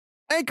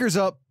Anchors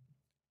up,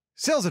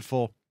 sails at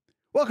full.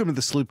 Welcome to the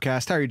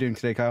Sloopcast. How are you doing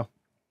today, Kyle?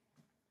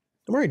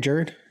 All right,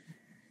 Jared.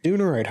 Doing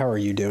all right. How are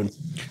you doing?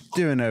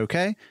 Doing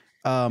okay.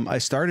 I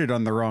started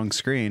on the wrong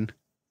screen.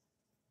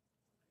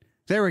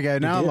 There we go.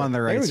 Now I'm on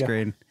the right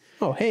screen.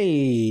 Oh,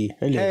 hey.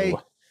 Hello. Hey.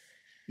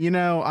 You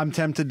know, I'm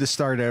tempted to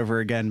start over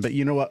again, but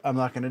you know what? I'm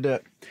not going to do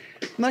it.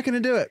 I'm not going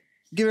to do it.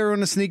 Give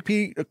everyone a sneak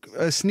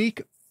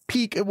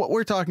peek at what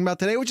we're talking about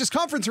today, which is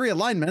conference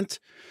realignment.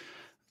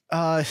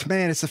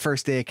 Man, it's the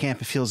first day of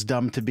camp. It feels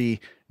dumb to be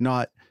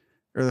not,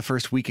 or the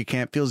first week of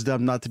camp feels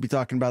dumb not to be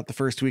talking about the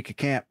first week of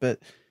camp, but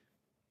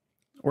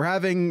we're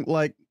having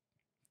like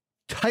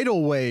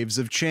tidal waves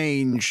of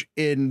change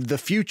in the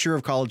future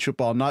of college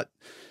football, not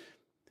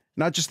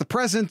just the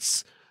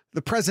present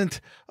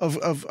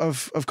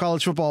of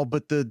college football,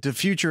 but the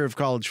future of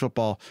college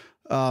football.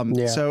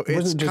 So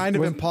it's kind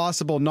of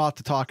impossible not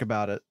to talk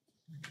about it.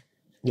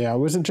 Yeah, it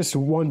wasn't just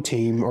one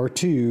team or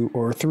two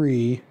or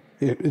three.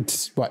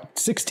 It's what,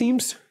 6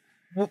 teams?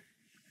 Well,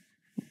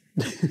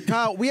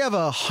 Kyle, we have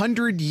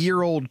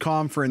 100-year-old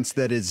conference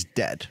that is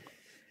dead.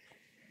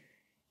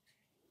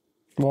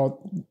 Well,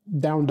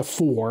 down to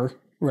 4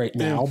 right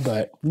now,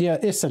 but yeah,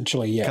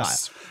 essentially,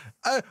 yes.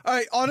 Kyle. All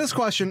right, honest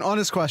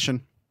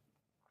question.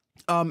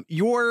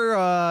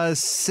 Your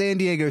San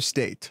Diego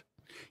State,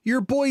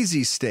 your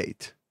Boise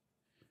State.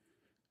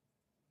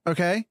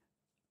 Okay.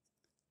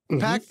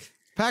 Mm-hmm.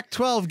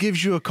 PAC-12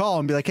 gives you a call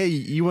and be like, hey,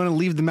 you want to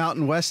leave the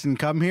Mountain West and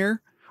come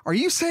here? Are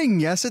you saying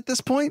yes at this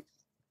point?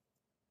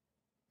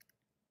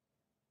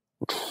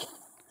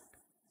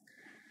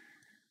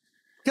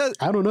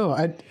 I don't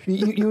know.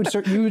 You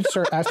would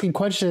start asking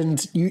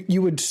questions.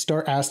 You would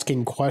start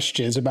asking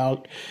questions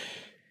about,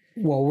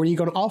 well, what are you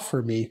going to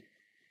offer me?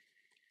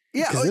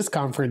 Yeah, because this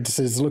conference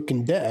is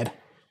looking dead.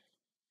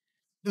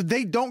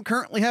 They don't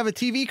currently have a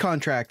TV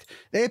contract.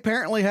 They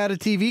apparently had a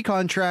TV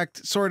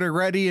contract sort of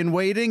ready and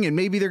waiting, and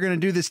maybe they're going to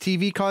do this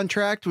TV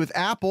contract with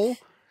Apple.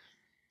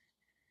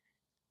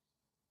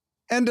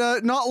 And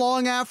not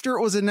long after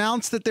it was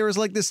announced that there was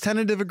like this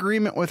tentative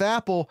agreement with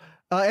Apple,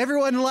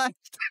 everyone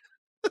left.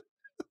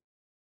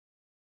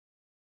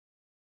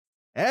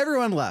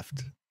 Everyone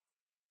left.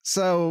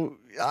 So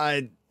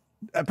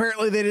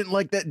apparently they didn't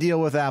like that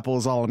deal with Apple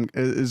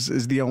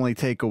is the only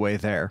takeaway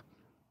there.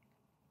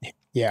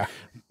 Yeah.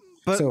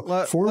 But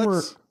so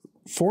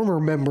former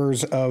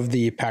members of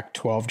the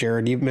Pac-12,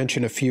 Jared, you've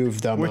mentioned a few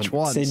of them. Which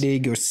ones? San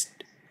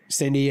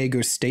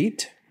Diego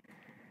State.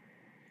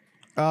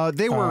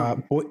 They were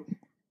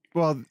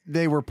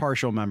they were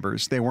partial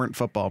members. They weren't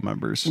football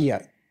members.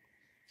 Yeah.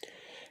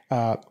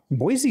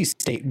 Boise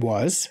State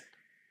was.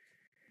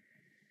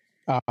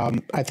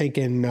 I think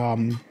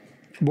in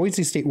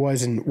Boise State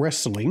was in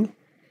wrestling.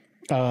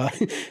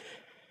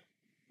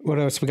 What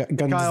else we got?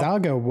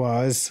 Gonzaga Kyle.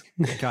 Was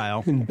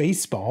Kyle in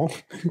baseball.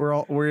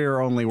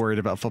 We're only worried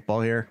about football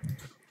here.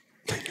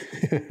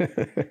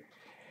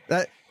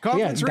 That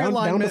conference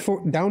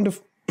realignment down to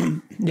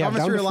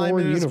 4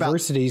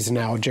 universities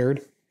now,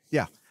 Jared.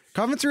 Yeah,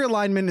 conference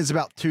realignment is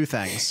about 2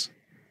 things: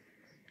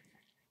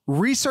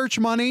 research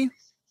money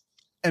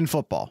and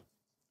football.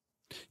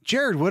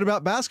 Jared, what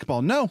about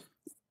basketball? No,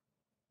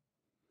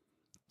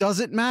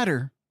 doesn't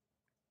matter.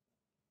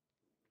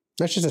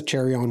 That's just a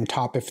cherry on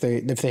top if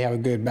they have a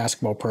good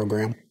basketball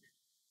program.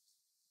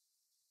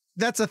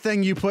 That's a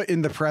thing you put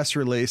in the press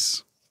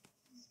release,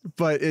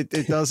 but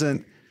it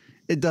doesn't.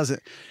 It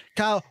doesn't.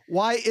 Kyle,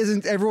 why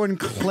isn't everyone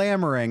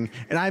clamoring?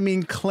 And I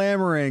mean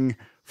clamoring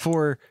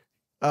for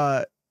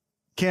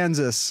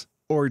Kansas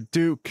or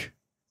Duke.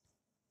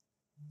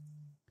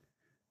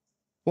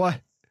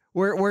 What?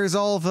 Where's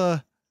all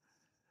the?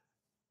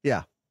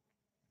 Yeah.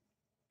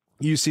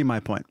 You see my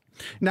point.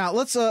 Now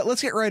let's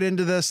get right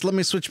into this. Let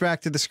me switch back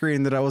to the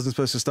screen that I wasn't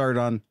supposed to start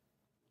on,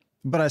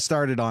 but I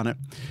started on it.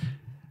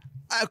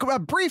 A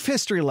brief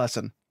history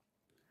lesson,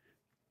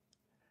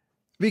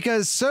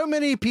 because so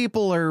many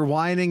people are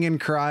whining and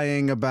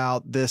crying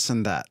about this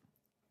and that,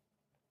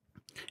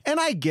 and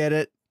I get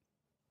it.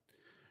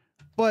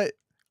 But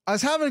I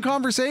was having a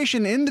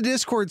conversation in the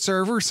Discord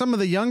server. Some of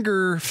the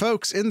younger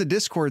folks in the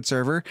Discord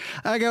server.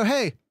 I go,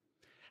 hey,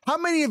 how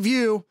many of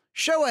you,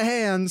 show of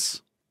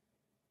hands,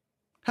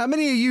 how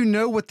many of you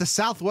know what the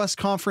Southwest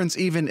Conference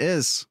even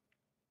is?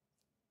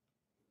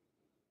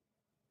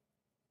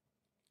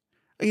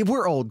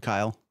 We're old,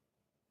 Kyle.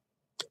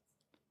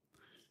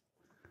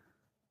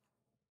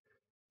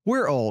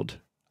 We're old.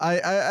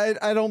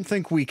 I don't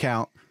think we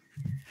count.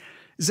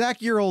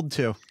 Zach, you're old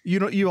too.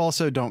 You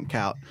also don't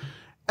count.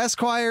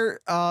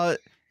 Esquire,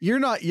 you're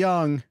not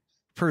young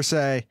per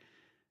se,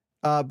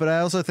 but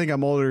I also think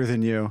I'm older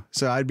than you.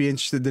 So I'd be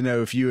interested to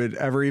know if you had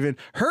ever even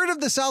heard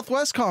of the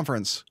Southwest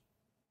Conference.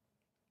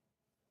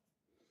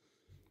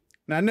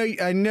 Now,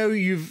 I know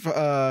you've,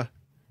 I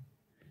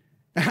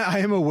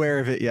am aware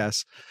of it.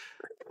 Yes.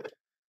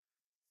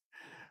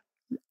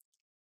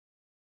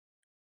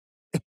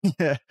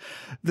 Yeah.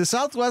 The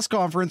Southwest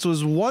Conference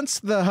was once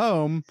the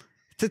home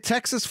to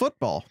Texas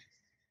football,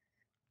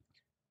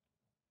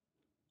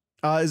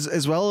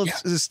 as well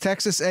as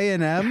Texas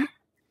A&M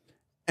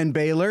and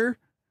Baylor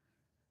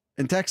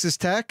and Texas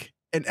Tech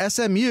and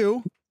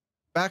SMU,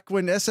 back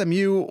when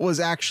SMU was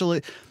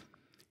actually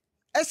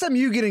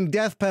SMU getting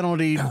death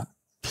penalty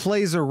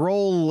plays a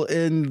role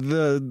in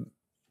the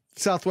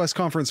Southwest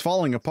Conference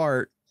falling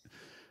apart.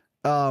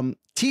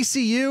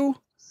 TCU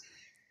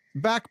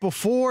back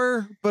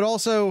before, but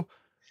also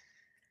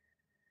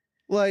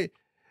like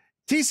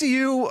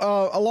TCU,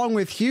 along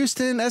with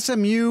Houston,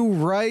 SMU,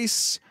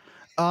 Rice,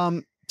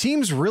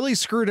 teams really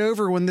screwed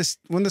over when this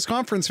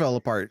conference fell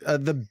apart.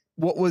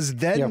 What was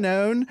then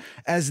known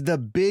as the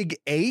Big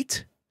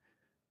Eight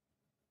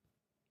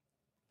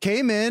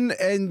came in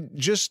and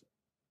just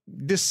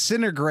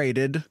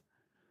disintegrated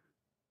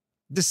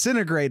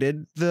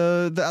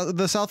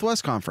the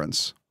Southwest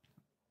Conference.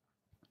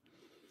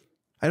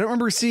 I don't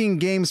remember seeing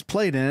games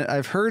played in it.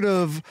 I've heard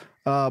of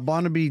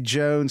Barnaby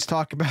Jones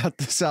talk about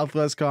the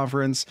Southwest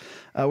Conference,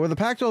 where the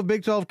Pac-12,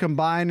 Big 12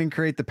 combine and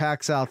create the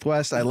Pac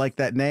Southwest. I like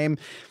that name.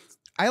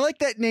 I like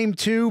that name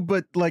too,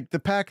 but like the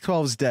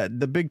Pac-12 is dead.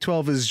 The Big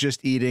 12 is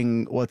just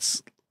eating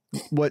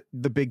what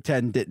the Big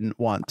 10 didn't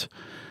want.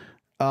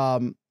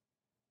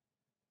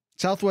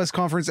 Southwest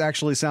Conference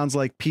actually sounds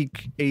like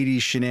peak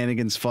 80s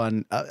shenanigans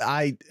fun.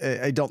 I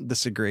don't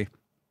disagree.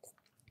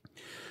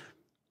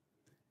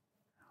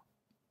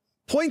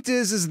 Point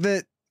is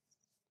that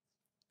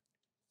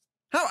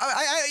how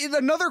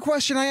another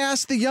question I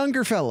asked the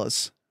younger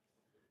fellas.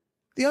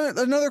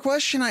 Another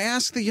question I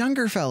asked the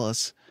younger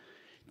fellas.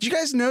 Did you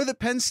guys know that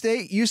Penn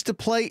State used to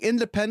play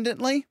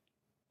independently?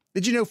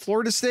 Did you know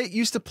Florida State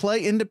used to play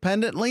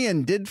independently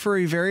and did for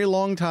a very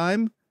long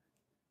time?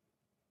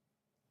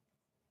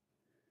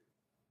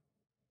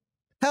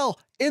 Hell,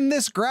 in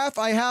this graph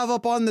I have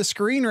up on the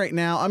screen right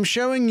now, I'm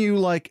showing you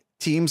like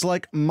teams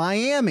like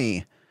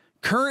Miami,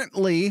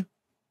 currently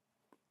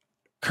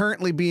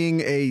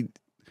being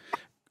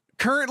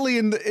currently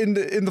in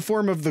the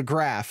form of the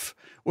graph,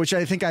 which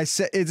I think I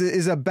said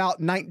is about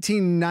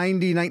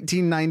 1990,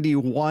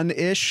 1991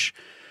 ish.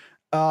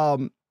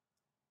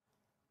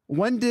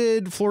 When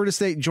did Florida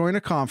State join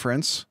a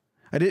conference?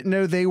 I didn't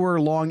know they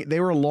were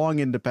long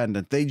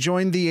independent. They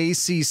joined the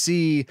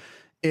ACC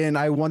in,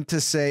 I want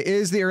to say,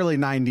 is the early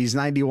 90s,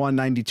 91,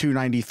 92,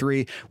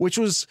 93, which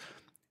was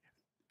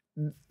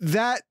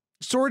that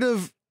sort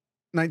of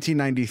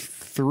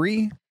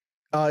 1993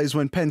 is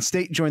when Penn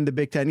State joined the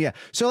Big Ten. Yeah.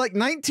 So like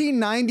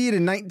 1990 to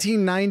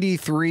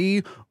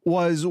 1993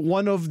 was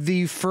one of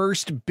the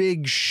first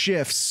big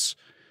shifts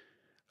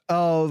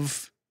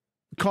of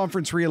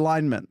conference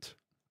realignment.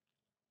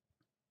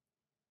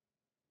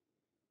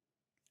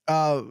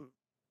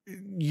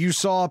 You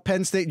saw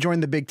Penn State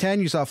join the Big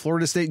Ten. You saw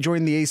Florida State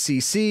join the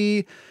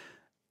ACC.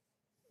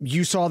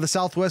 You saw the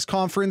Southwest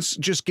Conference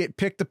just get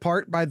picked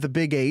apart by the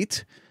Big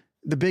Eight.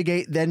 The Big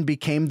Eight then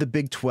became the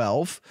Big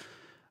 12.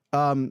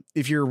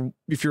 If you're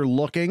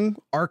looking,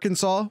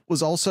 Arkansas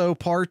was also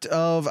part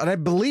of, and I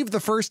believe the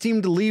first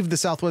team to leave the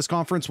Southwest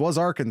Conference was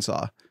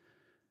Arkansas.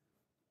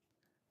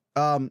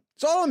 So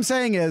all I'm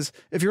saying is,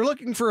 if you're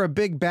looking for a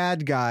big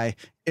bad guy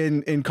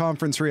in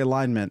conference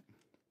realignment,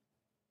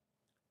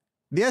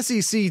 the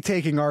SEC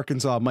taking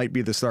Arkansas might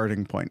be the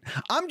starting point.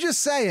 I'm just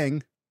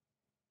saying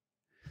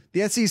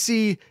the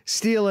SEC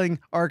stealing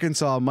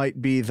Arkansas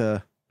might be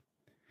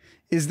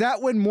is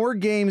that when more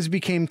games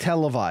became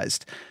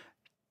televised?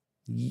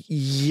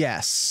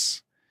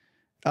 Yes.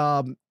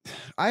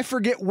 I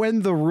forget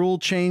when the rule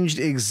changed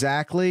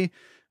exactly.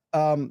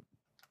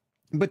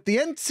 But the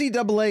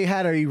NCAA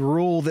had a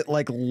rule that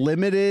like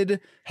limited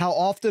how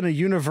often a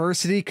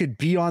university could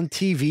be on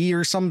TV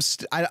or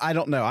I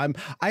don't know.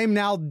 I am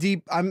now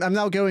deep. I'm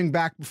now going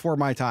back before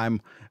my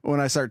time when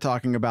I start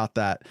talking about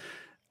that.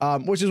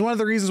 Which is one of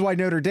the reasons why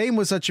Notre Dame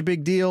was such a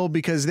big deal,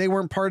 because they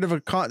weren't part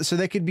of so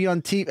they could be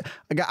on TV.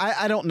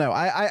 I don't know.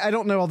 I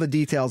don't know all the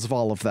details of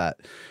all of that.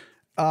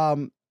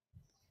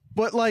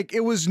 But like,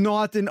 it was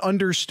not an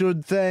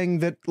understood thing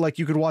that like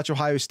you could watch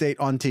Ohio State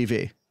on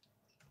TV.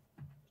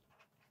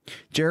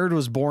 Jared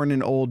was born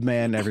an old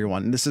man,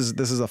 everyone. This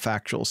is a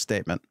factual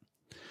statement.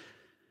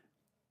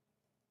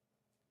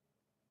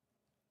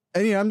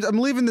 And yeah, I'm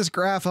leaving this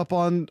graph up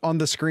on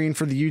the screen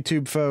for the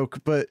YouTube folk,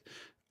 but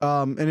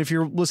and if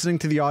you're listening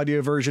to the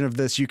audio version of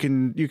this, you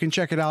can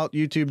check it out,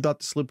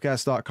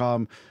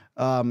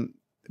 youtube.thesloopcast.com.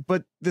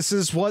 But this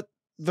is what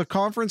the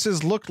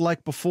conferences looked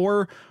like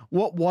before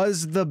what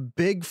was the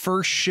big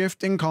first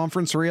shift in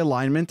conference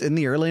realignment in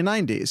the early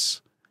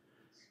 90s.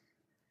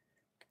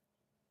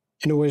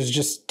 And it was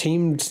just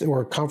teams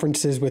or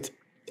conferences with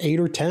 8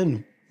 or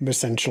 10,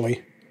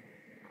 essentially.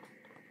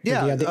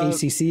 Yeah. The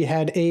ACC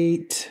had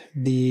 8.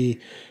 The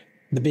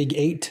Big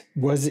 8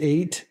 was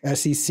 8.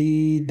 SEC,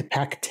 the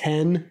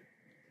Pac-10,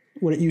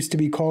 what it used to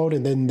be called,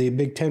 and then the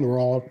Big 10 were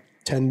all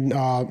 10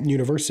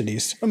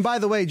 universities. And by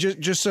the way,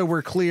 just so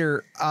we're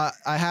clear,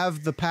 I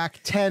have the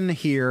Pac-10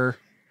 here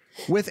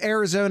with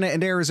Arizona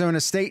and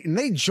Arizona State, and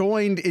they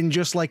joined in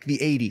just like the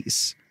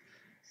 80s.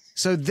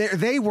 So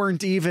they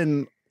weren't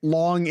even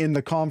long in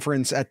the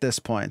conference at this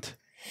point.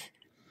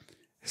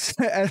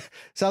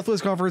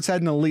 Southwest Conference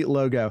had an elite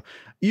logo.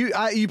 You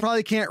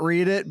probably can't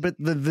read it, but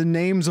the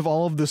names of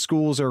all of the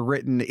schools are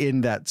written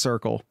in that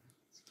circle.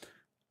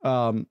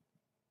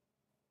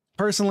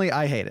 Personally,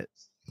 I hate it,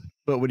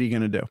 but what are you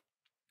going to do?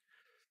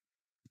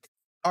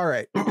 All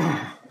right.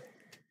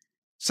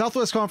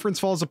 Southwest Conference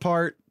falls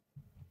apart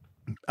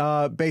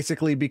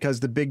basically because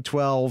the Big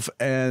 12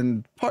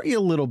 and partly a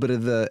little bit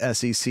of the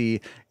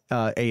SEC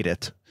ate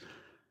it.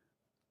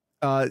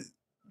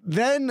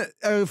 Then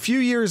a few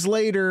years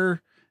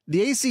later,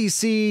 the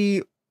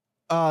ACC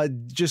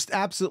just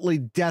absolutely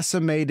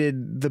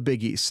decimated the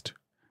Big East.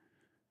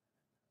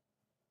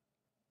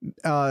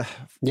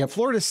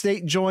 Florida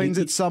State joins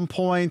at some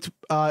point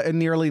in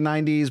the early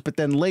 90s, but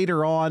then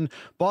later on,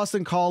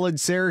 Boston College,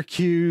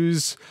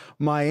 Syracuse,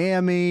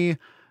 Miami,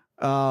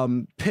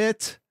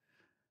 Pitt,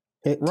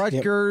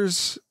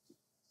 Rutgers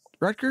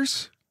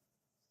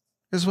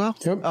as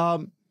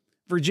well.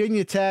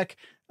 Virginia Tech.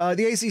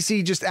 The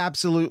ACC just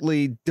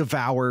absolutely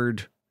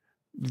devoured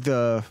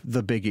the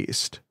Big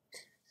East.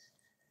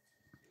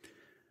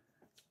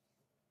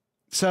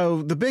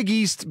 So the Big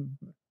East,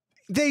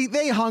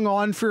 they hung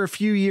on for a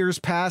few years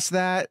past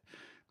that.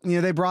 You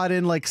know, they brought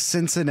in like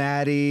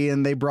Cincinnati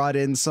and they brought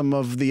in some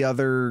of the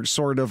other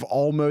sort of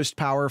almost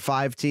Power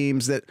 5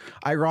 teams that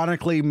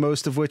ironically,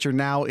 most of which are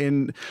now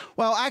in,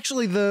 well,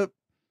 actually the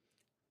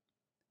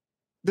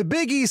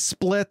Big East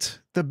split.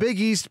 The Big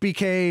East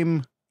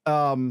became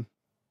a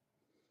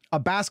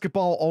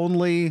basketball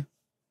only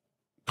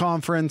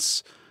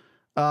conference.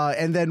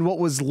 And then what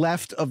was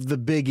left of the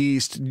Big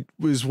East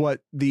was what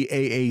the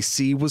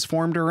AAC was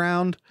formed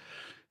around.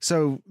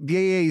 So the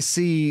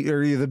AAC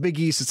or the Big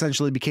East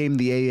essentially became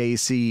the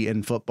AAC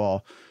in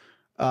football.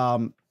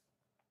 And,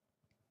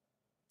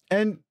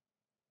 you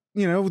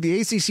know,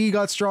 the ACC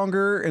got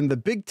stronger and the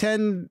Big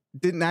Ten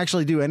didn't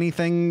actually do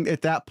anything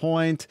at that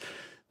point.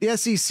 The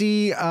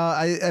SEC,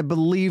 I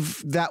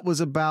believe that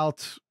was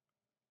about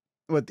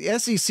what the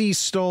SEC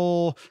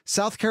stole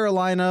South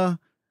Carolina.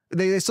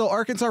 They stole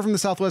Arkansas from the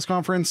Southwest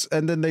Conference,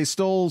 and then they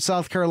stole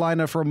South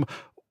Carolina from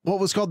what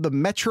was called the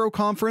Metro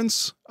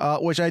Conference,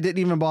 which I didn't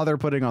even bother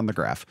putting on the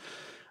graph.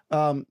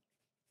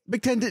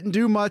 Big Ten didn't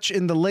do much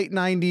in the late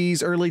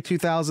 90s, early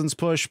 2000s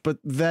push, but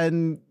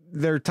then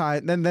their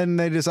time, then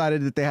they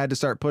decided that they had to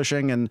start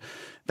pushing. And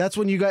that's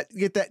when you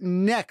get that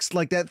next,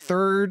 like that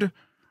third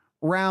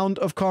round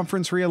of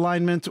conference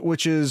realignment,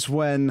 which is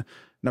when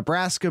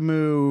Nebraska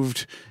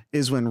moved,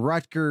 is when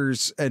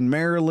Rutgers and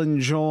Maryland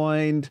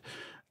joined.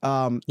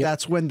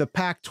 That's when the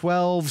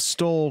Pac-12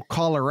 stole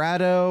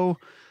Colorado.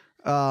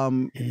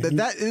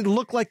 That it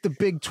looked like the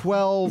Big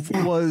 12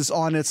 was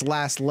on its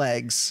last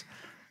legs.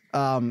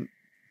 And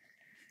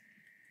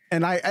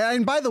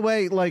by the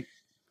way, like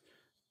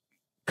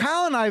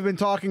Kyle and I have been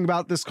talking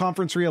about this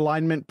conference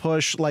realignment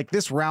push, like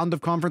this round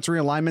of conference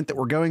realignment that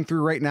we're going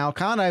through right now.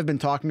 Kyle and I have been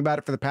talking about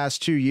it for the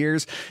past 2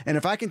 years. And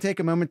if I can take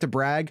a moment to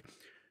brag,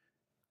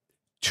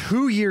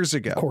 2 years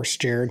ago. Of course,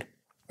 Jared.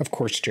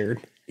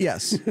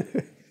 Yes.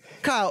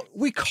 Kyle,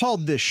 we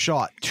called this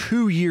shot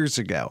 2 years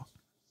ago.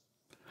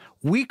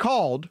 We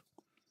called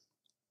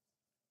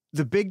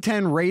the Big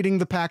Ten raiding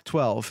the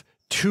Pac-12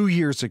 2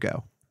 years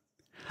ago.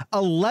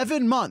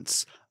 11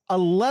 months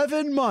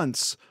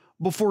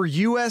before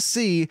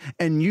USC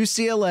and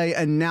UCLA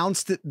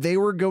announced that they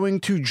were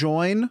going to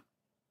join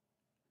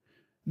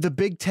the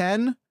Big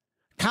Ten,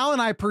 Kyle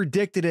and I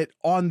predicted it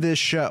on this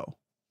show.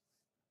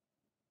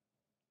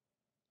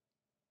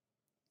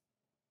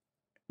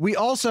 We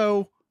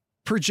also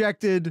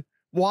projected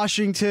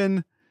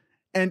Washington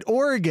and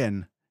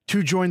Oregon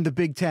to join the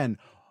Big Ten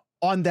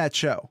on that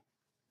show.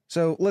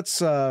 So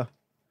let's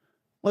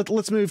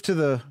move to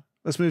the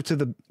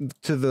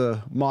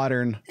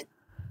modern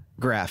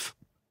graph.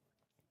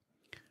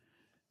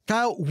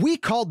 Kyle, we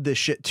called this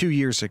shit 2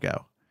 years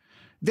ago.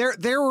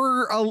 There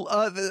were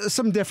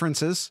some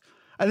differences.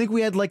 I think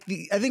we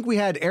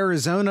had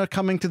Arizona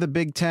coming to the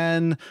Big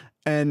Ten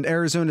and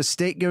Arizona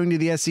State going to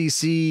the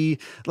SEC.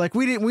 Like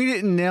we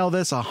didn't nail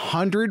this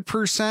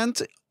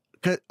 100%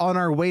 on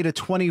our way to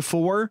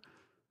 24.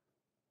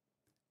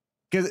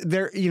 Because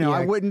there, you know, yeah.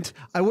 I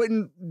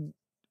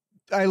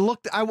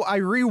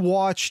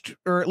rewatched,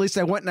 or at least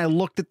I went and I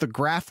looked at the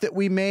graph that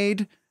we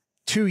made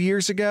 2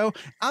 years ago.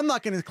 I'm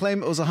not going to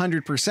claim it was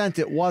 100%.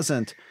 It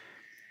wasn't.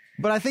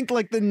 But I think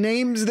like the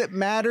names that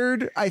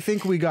mattered, I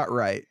think we got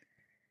right.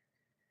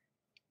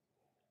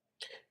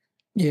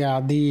 Yeah.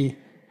 I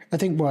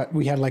think what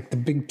we had, like the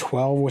Big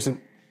 12 was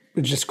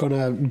just going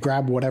to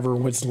grab whatever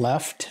was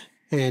left.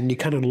 And you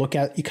kind of look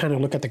at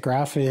the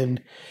graph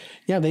and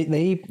yeah,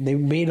 they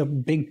made a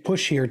big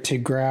push here to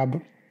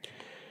grab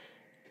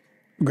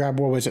what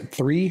was it?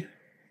 Four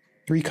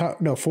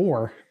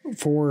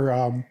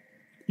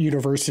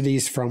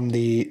universities from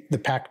the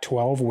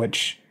Pac-12,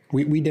 which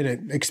we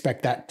didn't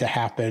expect that to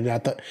happen.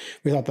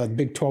 We thought the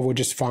Big 12 would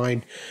just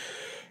find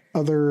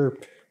other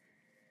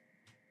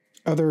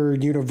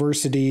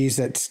universities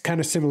that's kind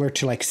of similar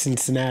to like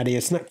Cincinnati.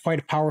 It's not quite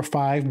a Power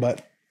 5,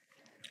 but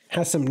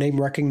has some name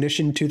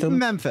recognition to them.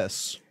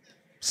 Memphis,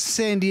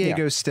 San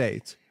Diego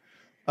State,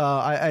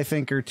 I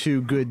think are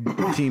two good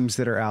teams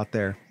that are out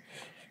there.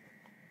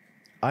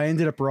 I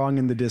ended up wrong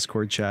in the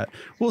Discord chat.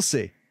 We'll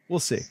see. All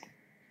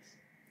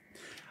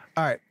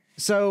right.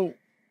 So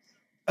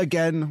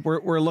again,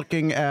 we're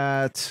looking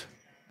at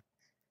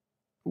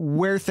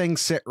where things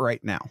sit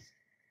right now.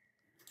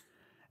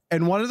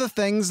 And one of the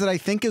things that I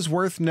think is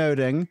worth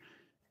noting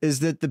is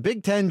that the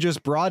Big Ten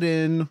just brought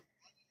in.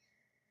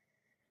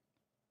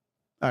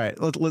 All right,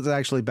 let's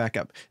actually back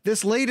up.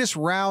 This latest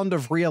round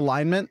of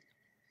realignment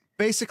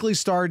basically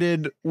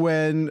started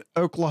when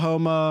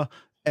Oklahoma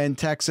and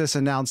Texas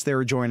announced they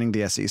were joining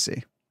the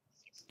SEC.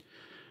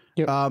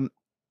 Yep.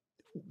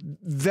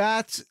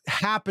 That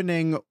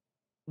happening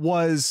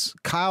was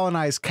Kyle and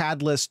I's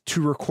catalyst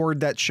to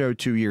record that show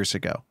 2 years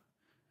ago.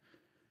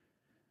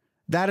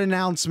 That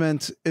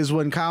announcement is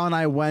when Kyle and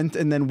I went,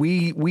 and then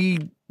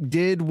we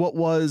did what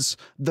was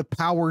the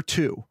Power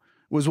 2,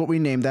 was what we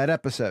named that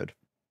episode.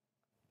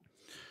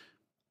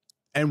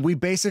 And we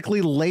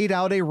basically laid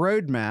out a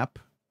roadmap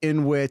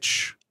in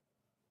which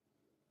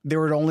there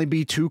would only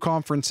be two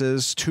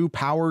conferences, two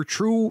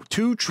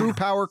true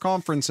power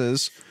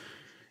conferences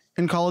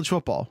in college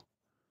football.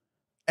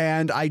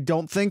 And I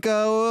don't think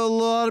a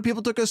lot of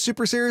people took us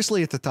super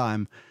seriously at the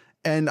time.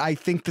 And I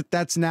think that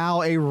that's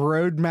now a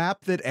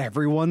roadmap that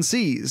everyone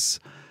sees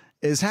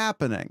is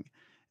happening.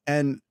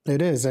 And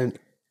it is. And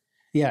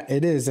yeah,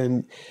 it is.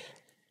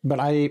 But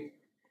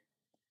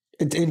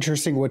it's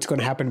interesting what's going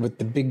to happen with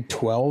the Big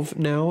 12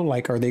 now.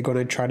 Like, are they going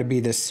to try to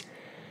be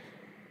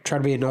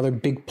another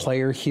big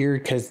player here?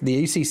 Because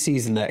the ACC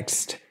is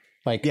next.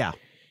 Like, yeah,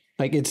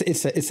 like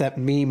it's that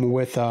meme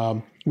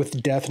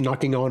with Death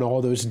knocking on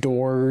all those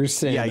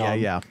doors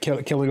and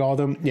killing all of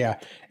them. Yeah,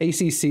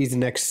 ACC's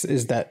next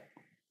is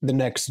the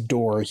next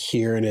door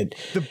here, and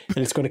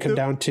it's going to come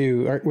down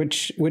to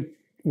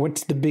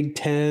what's the Big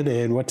Ten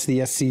and what's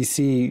the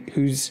SEC?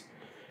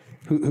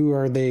 Who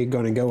are they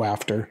going to go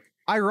after?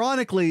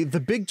 Ironically, the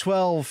Big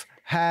 12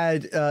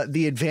 had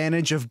the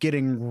advantage of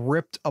getting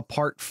ripped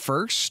apart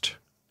first,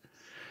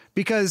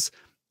 because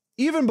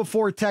even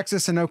before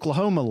Texas and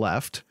Oklahoma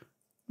left,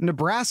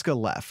 Nebraska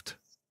left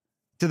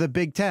to the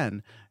Big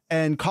Ten,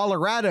 and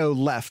Colorado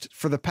left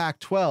for the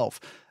Pac-12.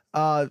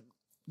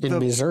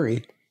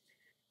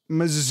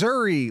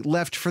 Missouri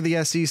left for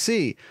the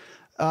SEC.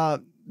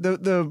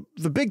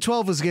 The Big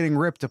 12 was getting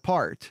ripped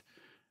apart.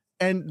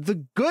 And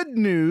the good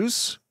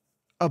news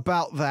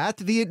about that,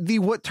 the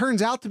what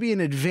turns out to be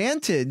an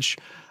advantage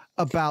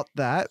about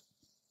that,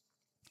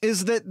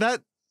 is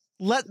that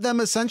let them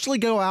essentially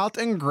go out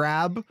and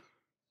grab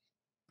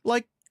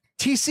like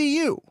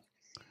TCU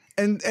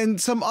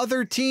and some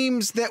other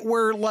teams that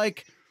were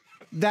like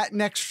that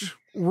next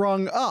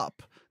rung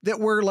up, that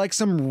were like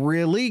some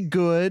really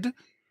good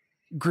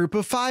group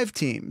of 5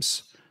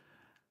 teams.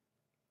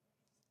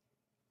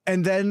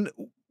 And then,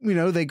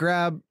 they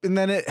grab, and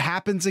then it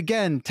happens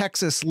again.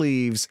 Texas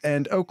leaves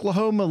and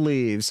Oklahoma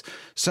leaves.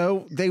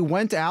 So they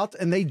went out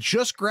and they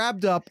just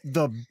grabbed up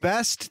the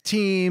best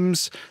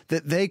teams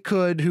that they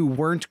could who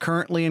weren't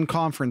currently in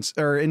conference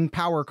or in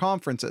power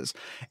conferences.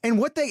 And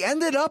what they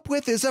ended up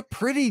with is a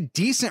pretty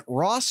decent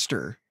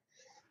roster.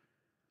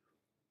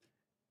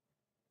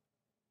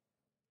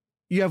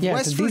 You have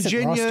West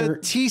Virginia,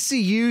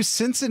 TCU,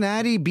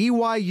 Cincinnati,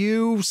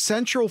 BYU,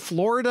 Central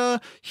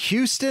Florida,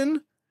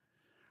 Houston.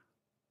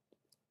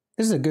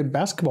 This is a good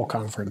basketball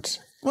conference.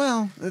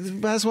 Well,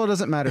 basketball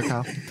doesn't matter,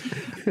 Kyle.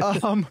 I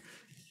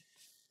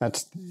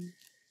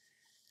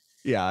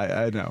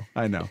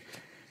know.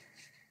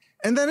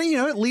 And then,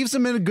 it leaves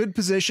them in a good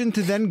position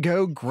to then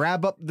go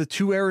grab up the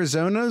 2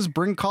 Arizonas,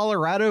 bring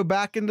Colorado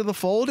back into the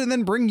fold, and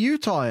then bring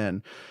Utah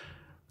in.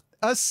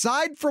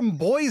 Aside from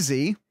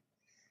Boise,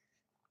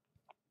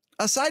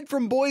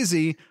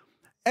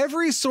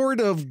 every sort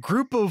of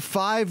group of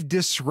 5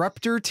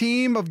 disruptor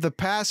team of the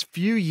past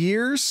few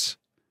years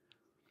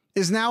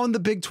is now in the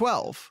Big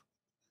 12.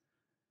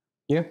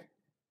 Yeah.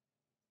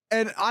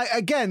 And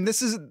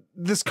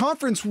this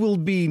conference will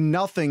be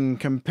nothing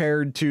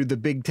compared to the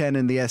Big 10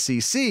 and the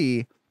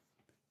SEC,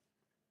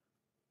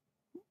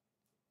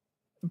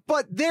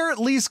 but they're at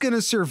least going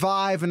to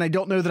survive. And I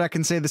don't know that I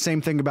can say the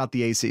same thing about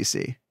the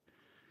ACC,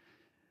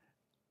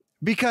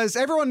 because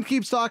everyone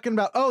keeps talking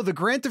about, the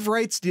grant of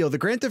rights deal, it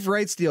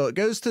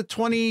goes to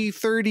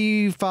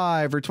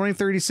 2035 or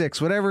 2036,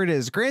 whatever it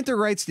is. Grant of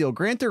rights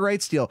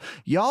deal.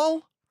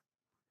 Y'all,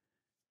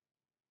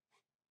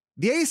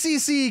 the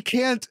ACC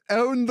can't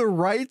own the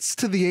rights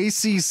to the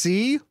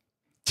ACC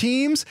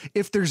teams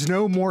if there's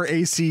no more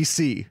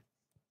ACC.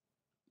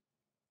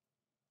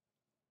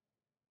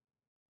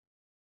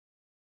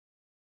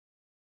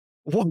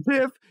 What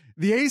if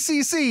the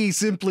ACC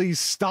simply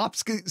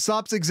stops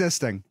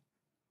existing?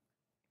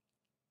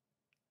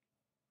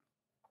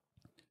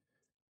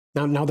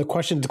 Now the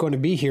question is going to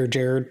be here,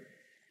 Jared.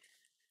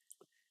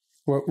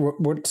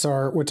 What's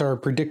our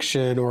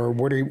prediction, or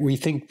what do we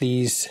think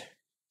these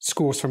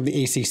schools from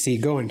the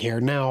ACC going here?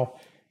 Now,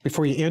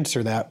 before you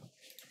answer that,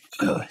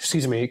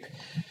 excuse me.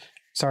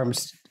 Sorry, I'm a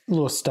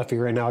little stuffy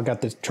right now. I got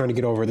this, trying to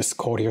get over this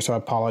cold here, so I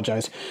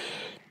apologize.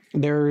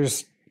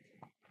 There's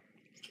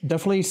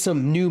definitely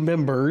some new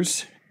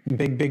members,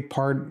 big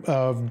part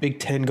of Big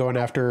Ten going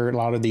after a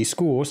lot of these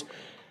schools.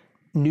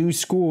 New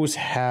schools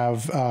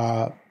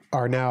are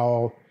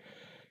now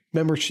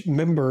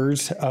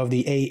members of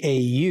the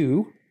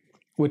AAU,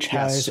 which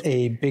has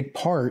a big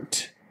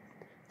part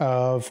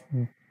of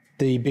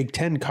the Big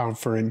Ten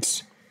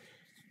Conference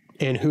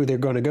and who they're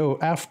going to go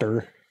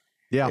after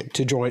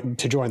to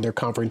join their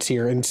conference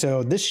here. And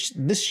so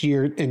this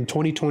year in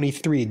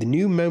 2023, the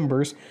new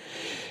members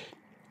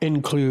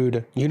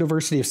include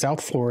University of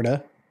South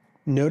Florida,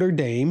 Notre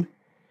Dame,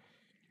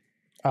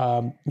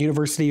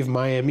 University of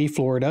Miami,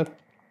 Florida,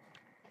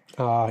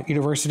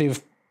 University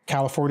of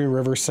California,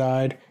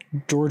 Riverside,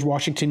 George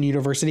Washington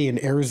University,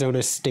 and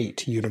Arizona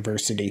State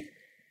University.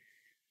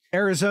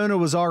 Arizona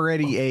was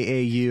already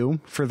AAU,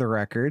 for the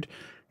record.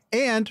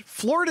 And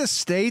Florida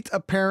State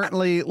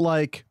apparently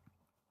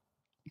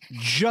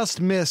just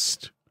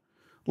missed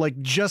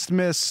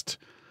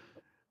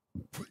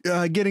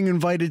getting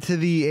invited to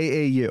the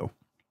AAU.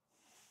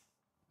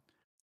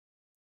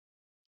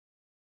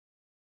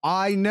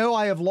 I know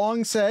I have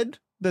long said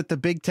that the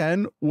Big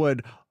Ten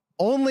would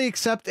only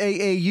accept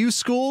AAU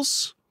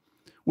schools,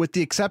 with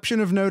the exception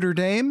of Notre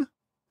Dame.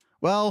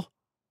 Well,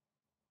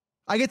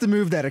 I get to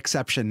move that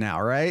exception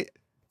now, right?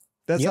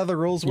 That's how the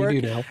rules work.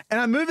 You do now. And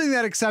I'm moving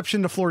that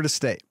exception to Florida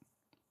State.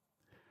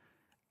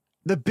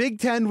 The Big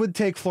Ten would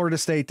take Florida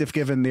State if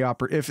given the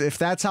if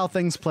that's how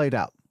things played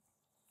out.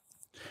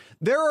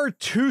 There are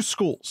two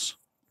schools,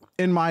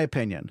 in my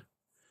opinion.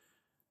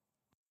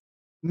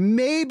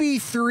 Maybe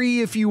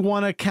three if you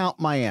want to count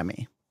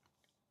Miami.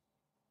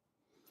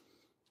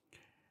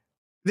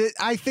 That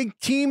I think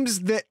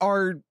teams that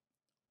are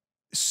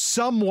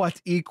somewhat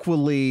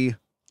equally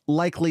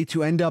likely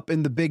to end up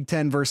in the Big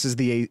Ten versus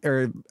the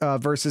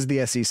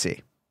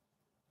SEC.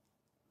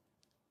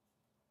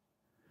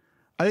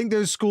 I think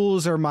those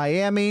schools are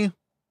Miami,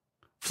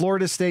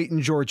 Florida State,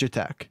 and Georgia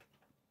Tech.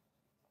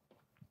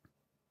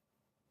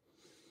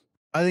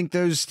 I think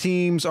those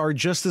teams are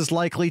just as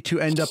likely to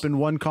end up in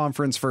one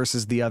conference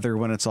versus the other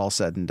when it's all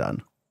said and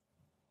done.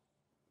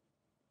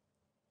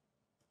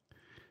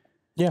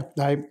 Yeah,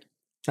 I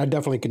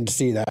definitely can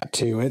see that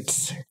too.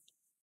 It's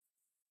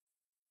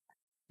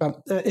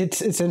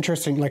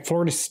interesting. Like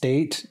Florida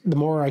State, the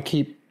more I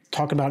keep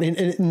talking about it,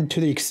 and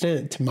to the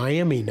extent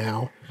Miami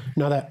now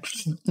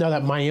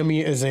that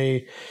Miami is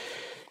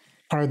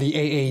part of the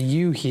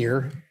AAU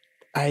here,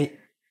 I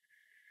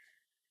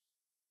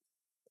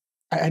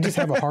just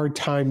have a hard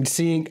time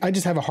seeing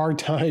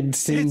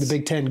the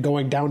Big Ten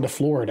going down to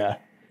Florida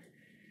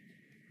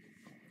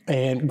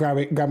and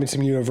grabbing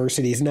some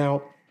universities.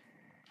 Now,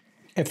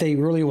 if they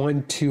really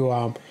want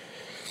to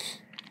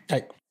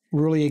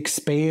really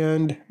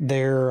expand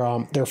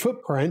their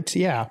footprint,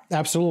 yeah,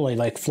 absolutely.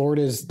 Like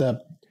Florida is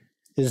the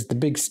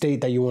big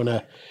state that you want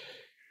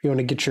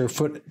to get your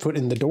foot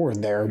in the door in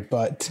there.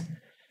 But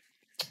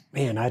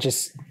man,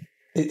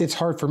 it's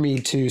hard for me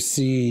to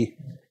see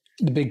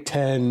the Big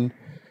Ten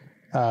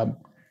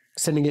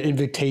sending an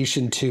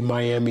invitation to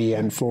Miami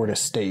and Florida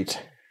State.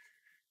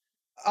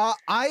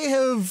 I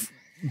have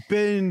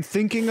been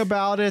thinking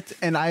about it,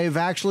 and I have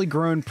actually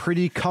grown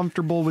pretty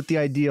comfortable with the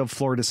idea of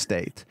Florida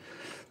State.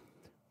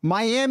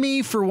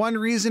 Miami, for one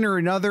reason or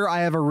another,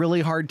 I have a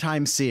really hard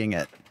time seeing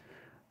it.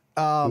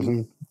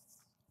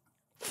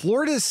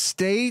 Florida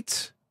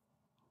State,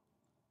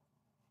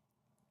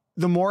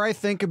 the more I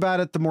think about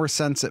it, the more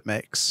sense it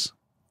makes.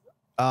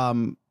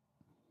 I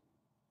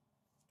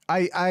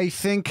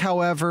think,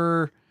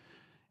 however,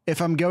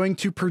 if I'm going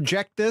to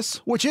project this,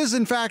 which is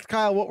in fact,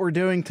 Kyle, what we're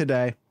doing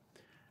today,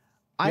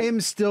 I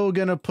am still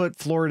going to put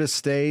Florida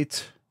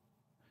State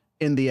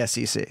in the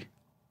SEC.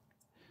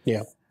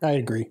 Yeah, I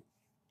agree.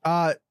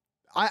 I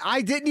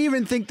didn't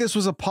even think this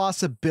was a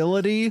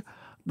possibility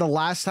the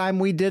last time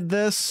we did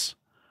this.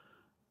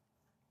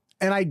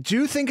 And I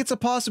do think it's a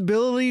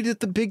possibility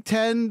that the Big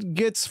Ten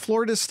gets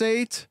Florida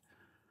State.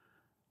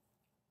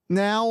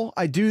 Now,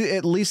 I do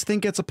at least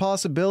think it's a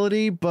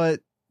possibility,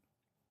 but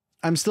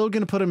I'm still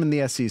going to put them in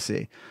the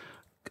SEC.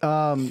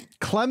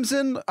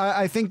 Clemson,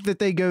 I think that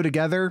they go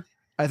together.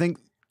 I think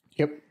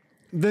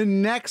the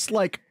next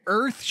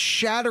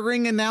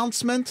earth-shattering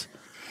announcement,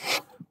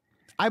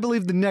 I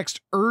believe the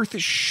next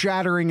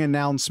earth-shattering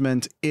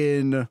announcement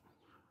in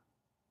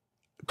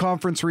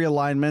conference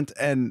realignment,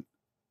 and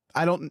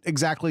I don't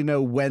exactly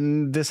know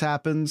when this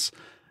happens.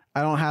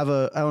 I don't have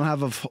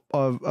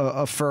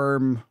a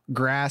firm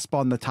grasp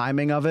on the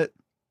timing of it.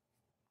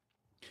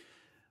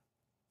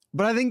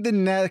 But I think the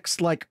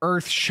next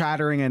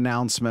earth-shattering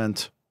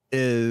announcement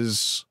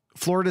is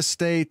Florida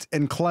State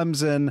and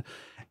Clemson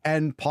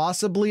and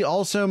possibly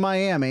also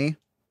Miami,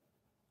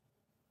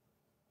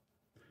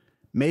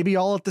 maybe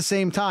all at the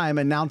same time,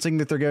 announcing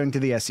that they're going to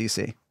the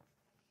SEC.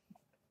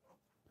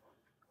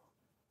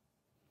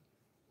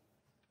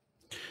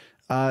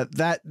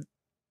 That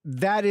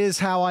is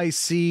how I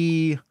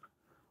see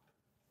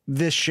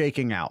this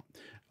shaking out.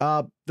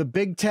 The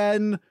Big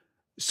Ten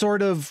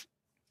sort of,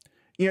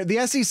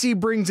 the SEC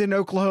brings in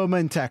Oklahoma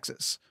and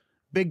Texas.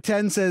 Big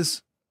Ten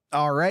says,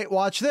 all right,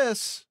 watch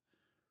this.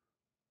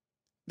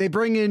 They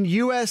bring in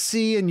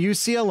USC and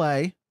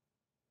UCLA,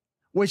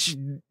 which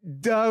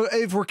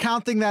if we're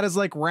counting that as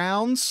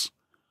rounds,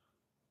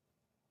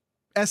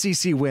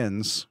 SEC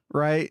wins,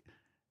 right?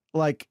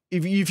 Like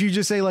if you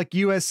just say like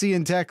USC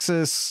and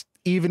Texas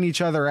even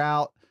each other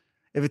out,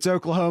 if it's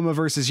Oklahoma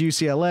versus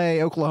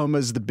UCLA, Oklahoma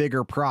is the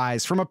bigger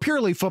prize from a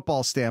purely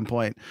football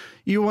standpoint.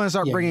 You want to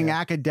start bringing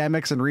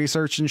academics and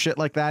research and shit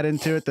like that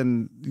into it,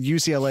 then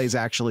UCLA is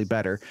actually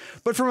better.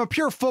 But from a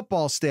pure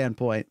football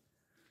standpoint,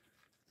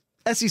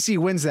 SEC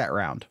wins that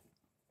round.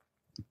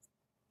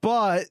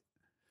 But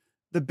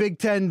the Big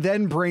Ten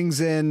then brings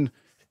in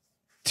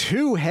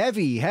two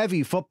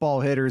heavy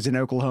football hitters in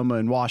Oklahoma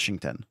and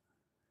Washington.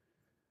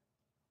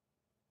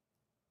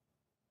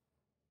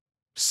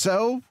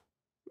 So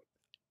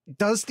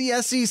does the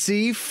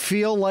SEC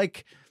feel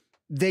like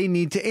they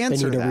need to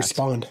answer that? They need to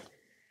respond.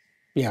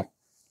 Yeah.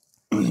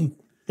 And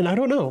I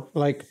don't know.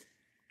 Like,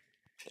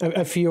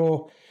 I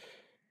feel,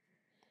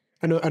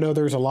 I know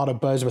there's a lot of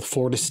buzz with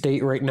Florida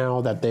State right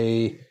now that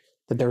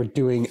they're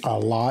doing a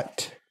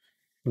lot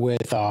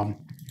with,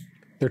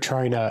 they're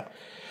trying to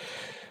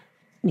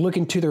look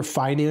into their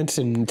finance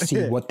and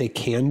see what they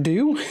can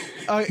do.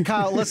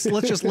 Kyle, let's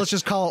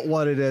just call it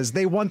what it is.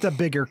 They want a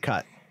bigger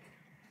cut.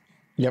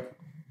 Yep.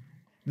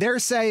 They're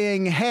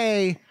saying,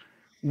 hey,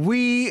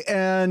 we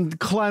and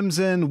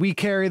Clemson, we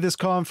carry this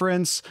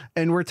conference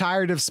and we're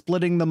tired of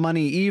splitting the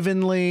money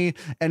evenly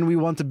and we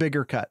want a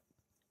bigger cut.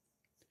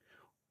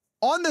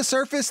 On the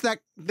surface,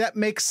 that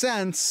makes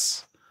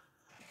sense.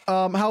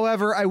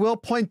 However, I will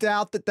point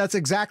out that that's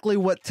exactly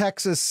what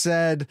Texas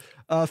said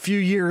a few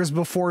years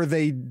before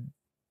they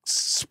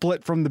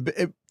split from the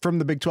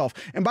Big 12.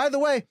 And by the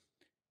way,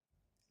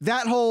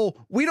 that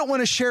whole, we don't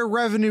want to share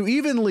revenue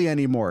evenly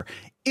anymore,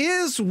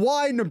 is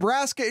why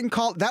Nebraska and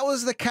that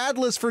was the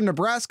catalyst for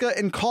Nebraska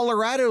and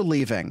Colorado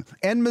leaving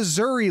and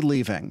Missouri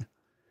leaving.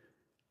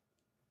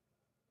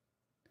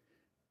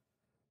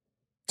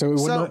 So it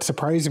would not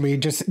surprise me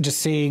just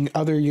seeing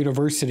other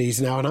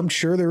universities now, and I'm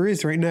sure there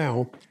is right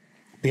now,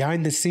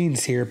 behind the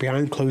scenes here,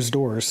 behind closed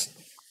doors.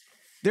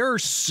 There are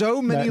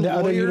so many the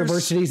other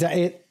universities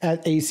at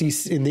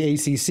ACC in the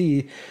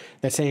ACC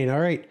that's saying, all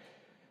right,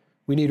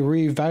 we need to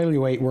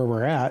reevaluate where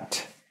we're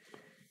at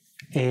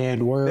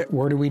and where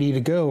do we need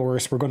to go, or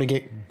else we're going to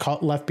get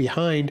caught left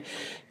behind,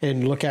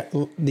 and look at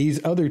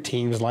these other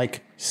teams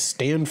like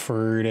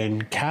Stanford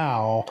and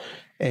Cal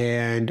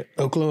and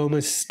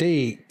Oklahoma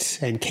State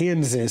and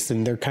Kansas,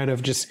 and they're kind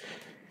of just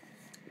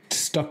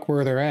stuck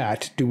where they're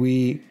at.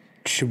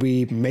 Should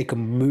we make a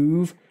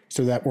move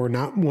so that we're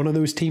not one of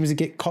those teams that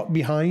get caught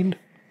behind?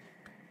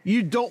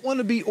 You don't want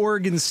to be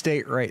Oregon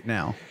State right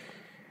now.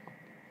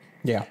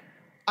 Yeah.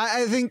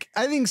 I think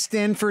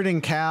Stanford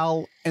and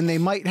Cal, and they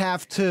might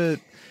have to.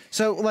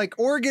 So like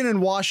Oregon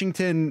and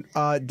Washington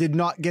did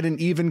not get an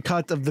even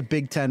cut of the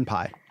Big Ten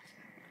pie.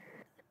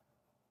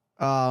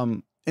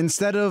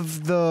 Instead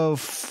of the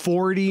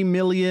 40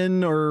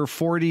 million or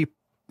 40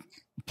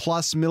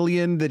 plus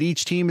million that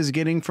each team is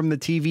getting from the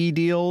TV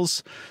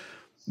deals,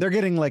 they're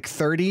getting like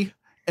 30,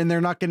 and they're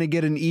not going to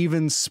get an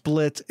even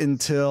split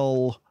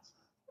until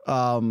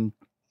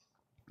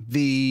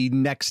the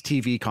next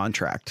TV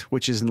contract,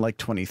 which is in like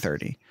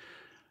 2030.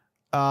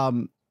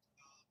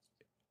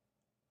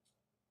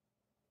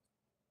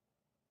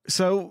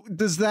 So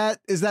is that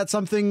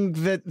something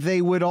that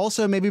they would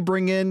also maybe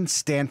bring in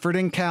Stanford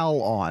and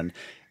Cal on?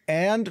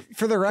 And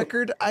for the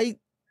record, I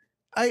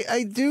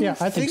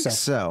think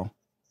so.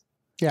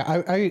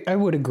 Yeah, I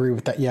would agree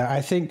with that. Yeah,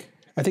 I think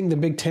the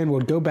Big Ten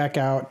would go back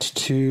out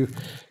to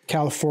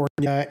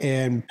California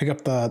and pick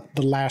up the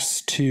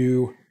last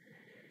two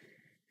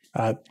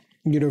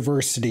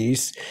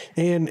universities,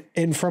 and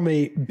from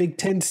a Big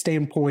Ten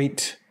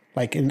standpoint,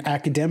 like an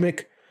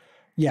academic,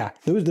 yeah,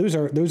 those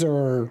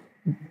are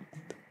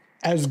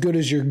as good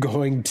as you're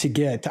going to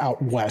get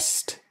out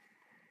west.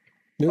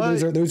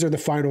 Those are the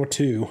final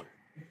two.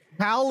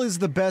 Cal is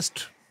the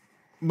best,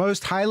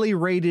 most highly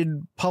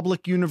rated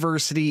public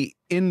university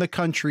in the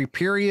country,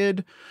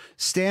 period.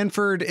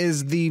 Stanford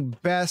is the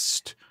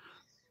best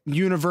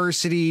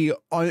university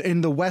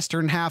in the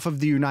western half of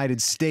the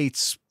United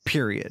States,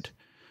 period.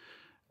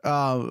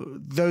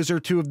 Those are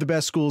two of the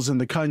best schools in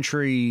the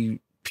country,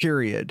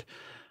 period.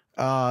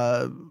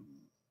 And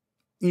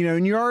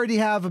you already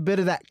have a bit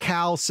of that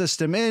Cal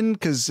system in,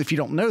 because if you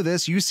don't know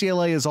this,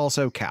 UCLA is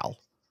also Cal.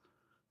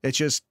 It's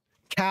just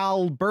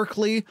Cal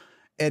Berkeley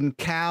and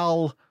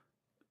Cal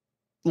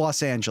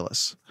Los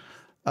Angeles.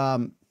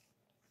 And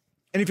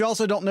if you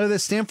also don't know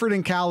this, Stanford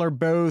and Cal are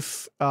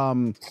both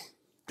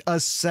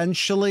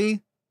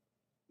essentially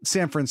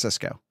San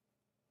Francisco.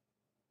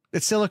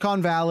 It's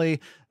Silicon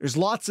Valley. There's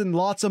lots and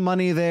lots of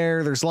money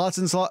there. There's lots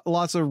and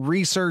lots of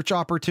research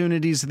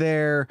opportunities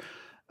there.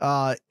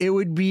 It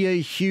would be a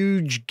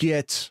huge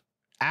get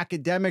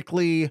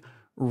academically,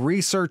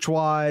 research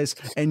wise.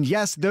 And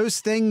yes, those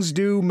things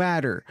do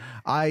matter.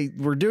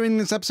 We're doing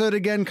this episode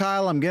again,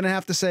 Kyle. I'm going to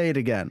have to say it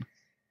again.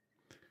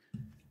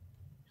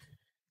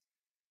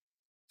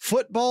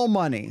 Football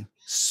money,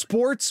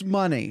 sports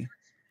money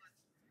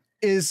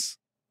is,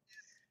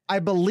 I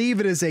believe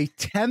it is a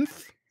 10%.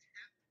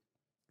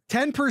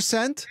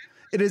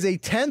 It is a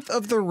 10th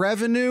of the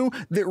revenue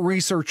that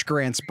research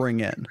grants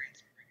bring in.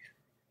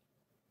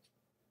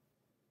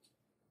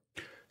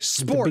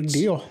 Sports big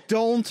deal.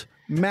 don't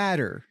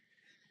matter.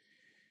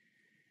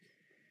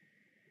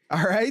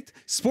 All right?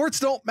 Sports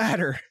don't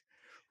matter.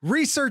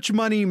 Research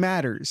money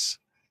matters.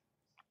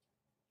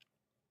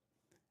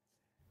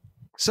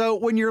 So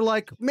when you're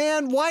like,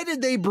 man, why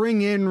did they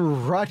bring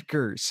in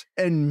Rutgers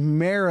and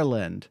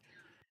Maryland?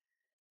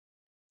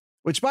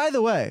 Which, by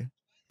the way,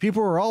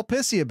 people were all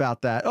pissy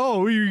about that.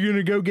 Oh, you're going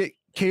to go get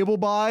cable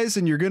buys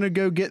and you're going to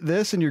go get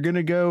this and you're going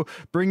to go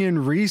bring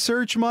in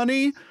research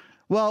money.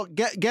 Well,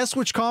 guess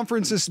which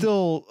conference is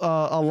still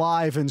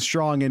alive and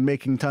strong and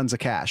making tons of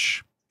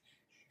cash?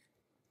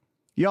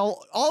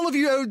 Y'all, all of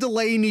you owe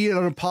Delaney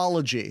an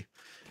apology.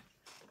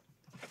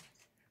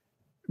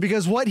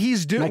 Because what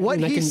he's doing, what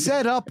he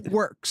set up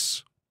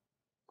works.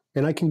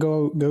 And I can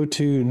go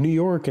to New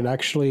York and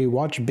actually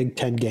watch Big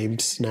Ten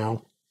games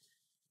now.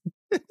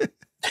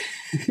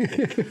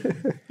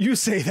 You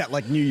say that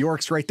like New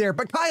York's right there.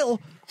 But Kyle,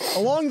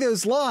 along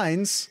those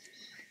lines,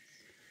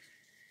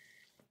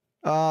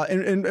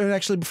 and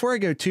actually, before I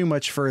go too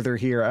much further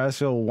here, I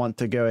also want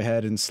to go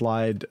ahead and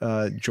slide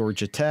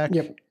Georgia Tech.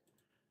 Yep.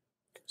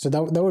 So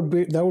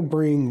that would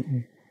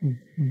bring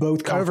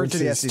both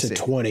conferences to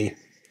 20.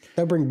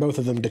 That would bring both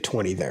of them to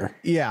 20 there.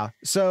 Yeah.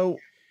 So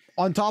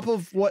on top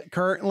of what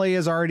currently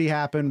has already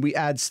happened, we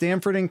add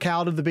Stanford and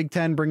Cal to the Big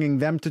Ten, bringing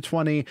them to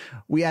 20.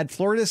 We add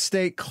Florida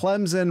State,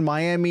 Clemson,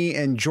 Miami,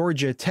 and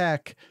Georgia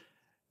Tech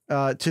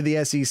to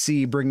the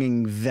SEC,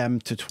 bringing them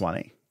to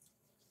 20.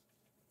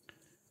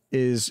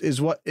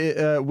 Is what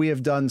we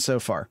have done so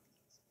far.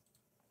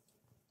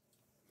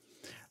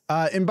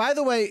 And by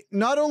the way,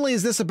 not only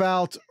is this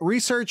about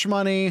research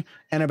money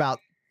and about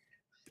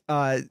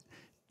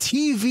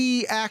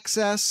TV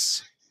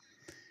access,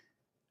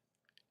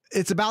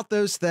 it's about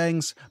those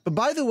things. But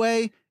by the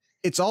way,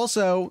 it's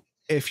also,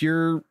 if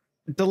you're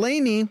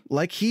Delaney,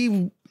 like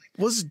he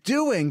was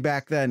doing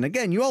back then,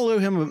 again, you all owe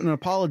him an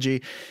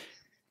apology.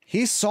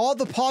 He saw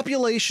the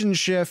population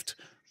shift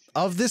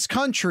of this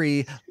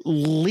country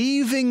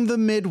leaving the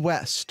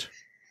Midwest.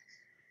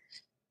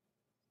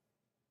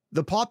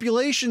 The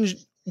population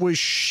was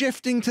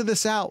shifting to the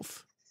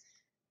South.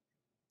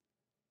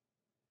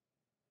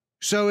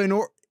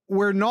 So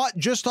we're not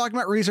just talking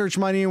about research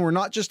money, and we're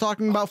not just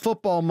talking about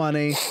football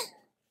money.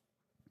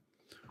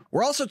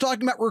 We're also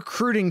talking about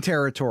recruiting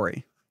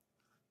territory.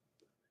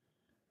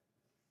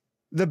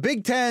 The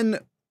Big Ten,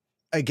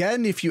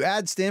 again, if you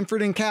add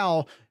Stanford and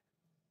Cal,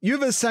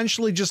 you've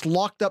essentially just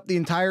locked up the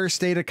entire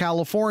state of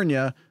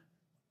California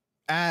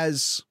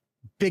as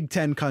Big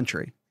Ten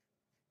country.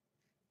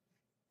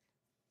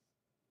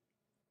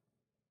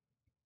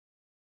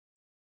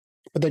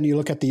 But then you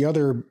look at the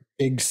other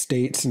big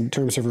states in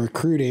terms of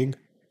recruiting,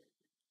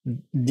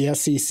 the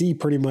SEC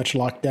pretty much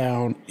locked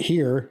down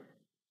here.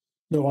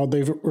 No,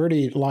 they've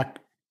already locked,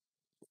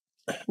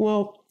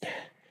 well,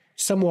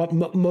 somewhat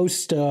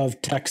most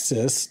of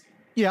Texas.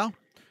 Yeah.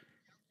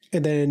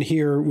 And then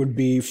here would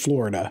be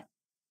Florida.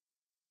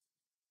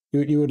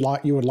 You would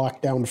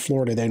lock down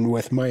Florida then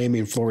with Miami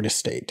and Florida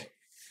State.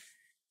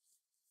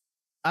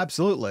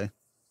 Absolutely.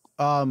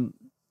 And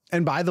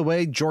by the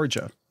way,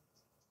 Georgia.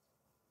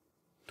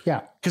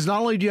 Yeah. Because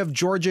not only do you have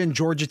Georgia and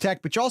Georgia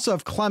Tech, but you also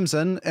have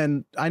Clemson.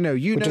 And I know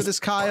you know this,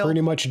 Kyle.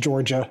 Pretty much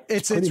Georgia.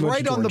 It's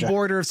right on the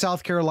border of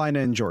South Carolina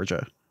and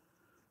Georgia.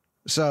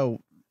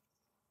 So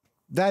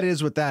that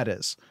is what that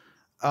is.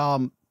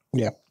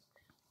 Yeah.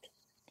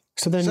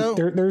 So then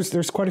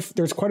there's quite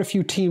a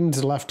few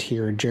teams left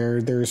here,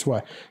 Jared.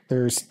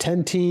 There's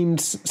 10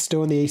 teams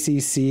still in the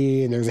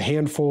ACC, and there's a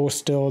handful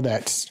still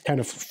that's kind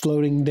of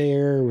floating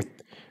there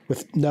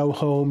with no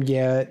home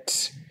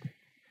yet.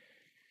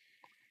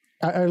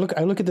 I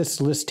look at this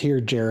list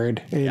here,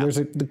 Jared, and yeah,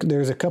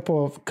 there's a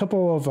couple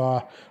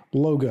of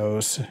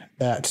logos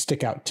that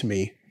stick out to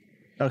me.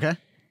 Okay,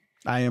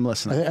 I am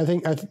listening. I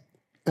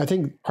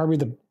think probably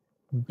the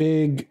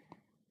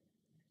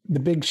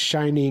big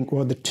shining,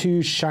 well, the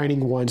two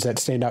shining ones that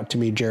stand out to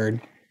me, Jared.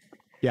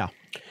 Yeah,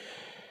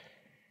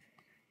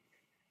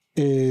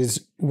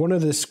 is one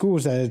of the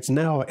schools that is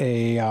now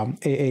a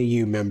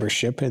AAU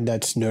membership, and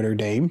that's Notre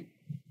Dame.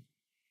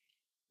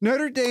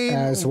 Notre Dame,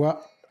 as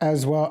well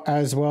as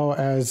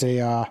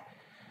a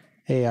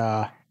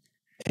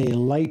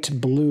light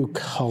blue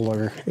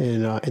color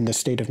in the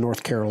state of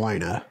North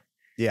Carolina.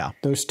 Yeah,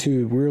 those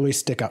two really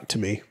stick out to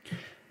me.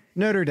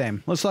 Notre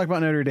Dame. Let's talk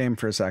about Notre Dame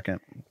for a second.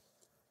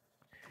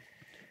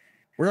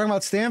 We're talking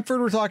about Stanford.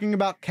 We're talking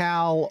about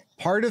Cal.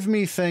 Part of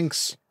me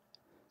thinks,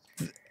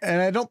 and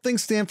I don't think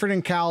Stanford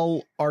and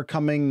Cal are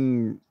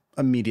coming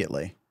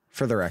immediately,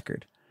 for the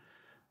record.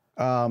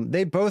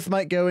 They both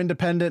might go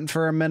independent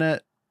for a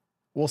minute.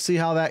 We'll see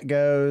how that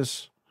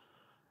goes.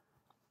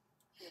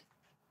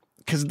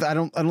 Because I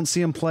don't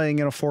see him playing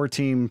in a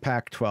 4-team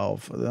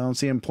Pac-12. I don't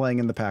see him playing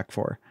in the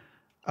Pac-4.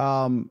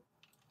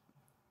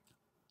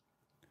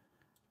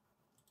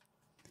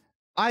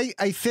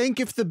 I think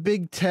if the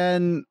Big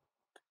Ten,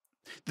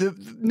 the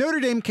Notre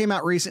Dame came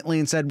out recently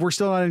and said, we're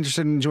still not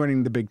interested in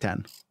joining the Big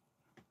Ten.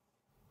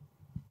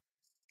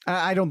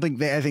 I don't think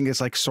I think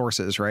it's like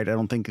sources, right? I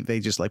don't think they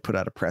just like put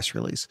out a press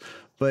release,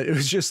 but it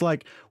was just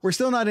like, we're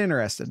still not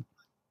interested.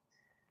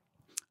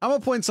 I'm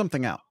going to point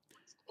something out.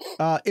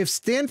 If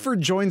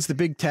Stanford joins the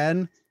Big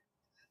Ten,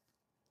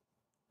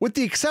 with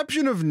the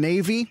exception of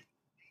Navy,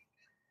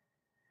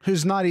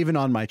 who's not even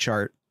on my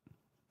chart,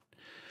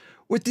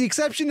 with the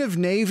exception of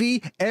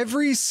Navy,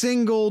 every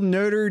single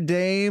Notre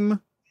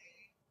Dame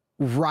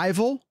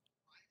rival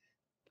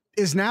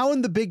is now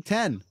in the Big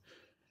Ten.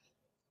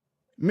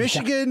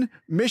 Michigan,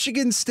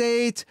 Michigan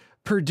State,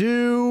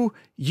 Purdue,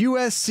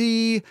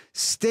 USC,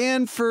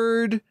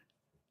 Stanford,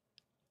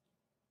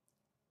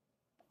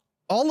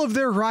 all of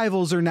their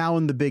rivals are now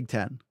in the Big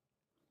Ten.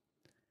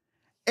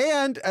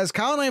 And as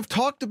Kyle and I have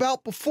talked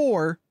about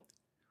before,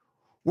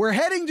 we're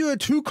heading to a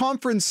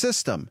 2-conference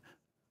system.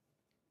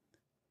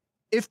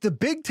 If the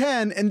Big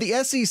Ten and the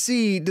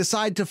SEC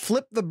decide to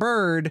flip the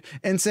bird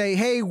and say,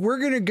 hey, we're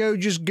going to go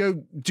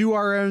do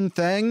our own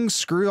thing,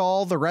 screw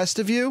all the rest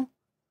of you.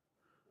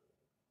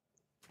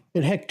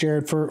 And heck,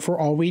 Jared, for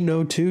all we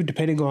know too,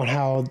 depending on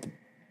how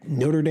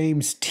Notre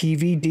Dame's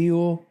TV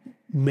deal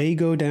may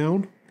go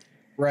down,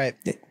 right?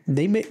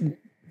 They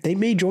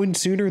may join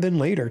sooner than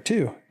later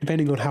too,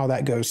 depending on how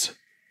that goes.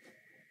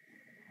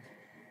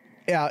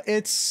 Yeah,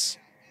 it's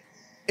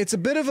a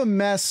bit of a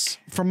mess.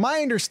 From my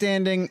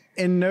understanding,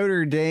 in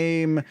Notre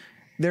Dame,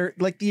 they're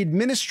like the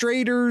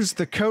administrators,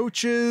 the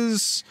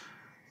coaches,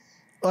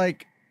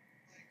 like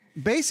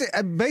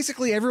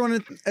basically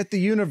everyone at the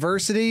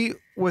university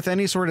with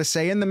any sort of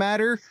say in the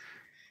matter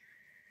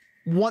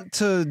want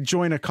to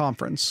join a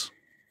conference.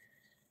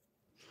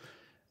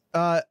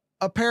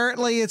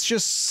 Apparently it's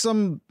just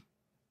some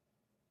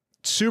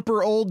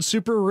super old,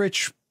 super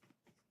rich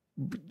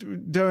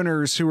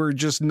donors who are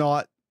just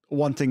not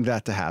wanting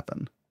that to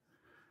happen.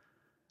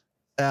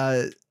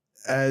 And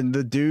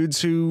the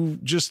dudes who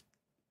just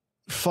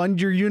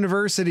fund your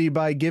university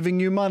by giving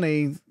you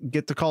money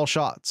get to call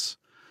shots.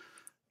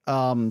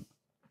 But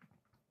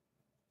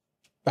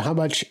how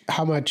much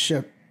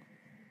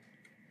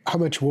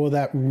will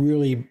that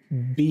really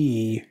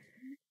be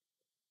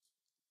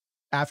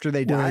after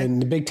they die? When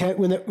the Big Ten,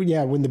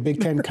 when the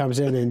Big Ten comes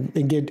in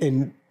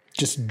and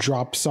just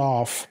drops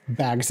off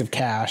bags of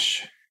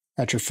cash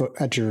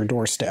at your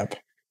doorstep.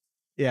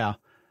 Yeah.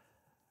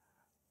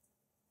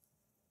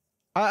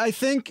 I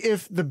think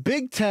if the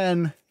Big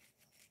Ten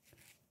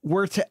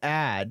were to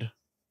add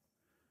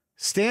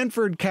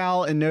Stanford,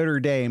 Cal, and Notre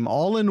Dame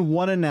all in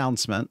one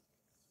announcement,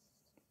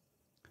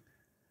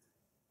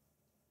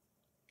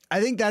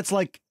 I think that's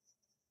like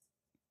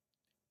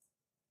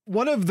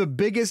one of the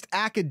biggest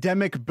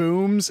academic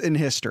booms in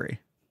history.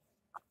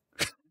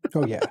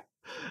 Oh, yeah.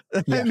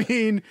 I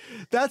mean,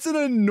 that's an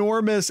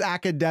enormous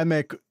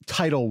academic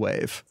tidal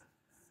wave.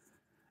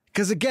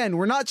 Because again,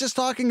 we're not just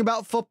talking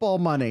about football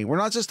money. We're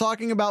not just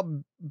talking about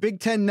Big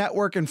Ten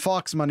Network and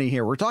Fox money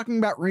here. We're talking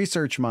about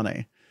research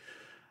money.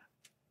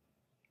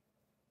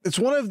 It's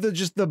one of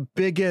the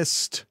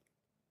biggest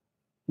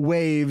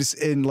waves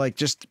in like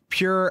just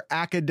pure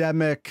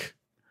academic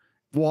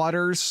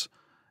waters.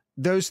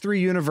 Those 3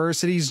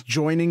 universities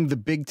joining the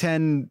Big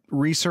Ten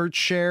research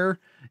share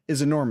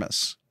is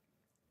enormous.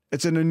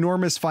 It's an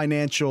enormous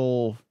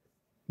financial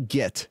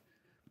get.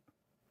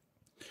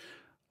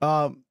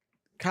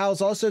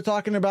 Kyle's also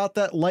talking about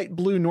that light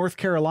blue North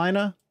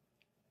Carolina.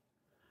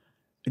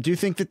 I do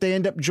think that they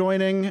end up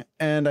joining,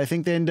 and I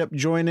think they end up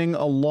joining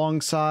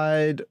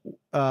alongside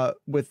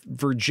with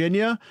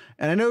Virginia.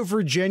 And I know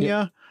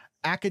Virginia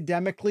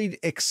academically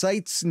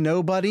excites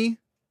nobody.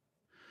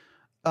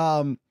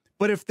 But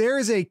if there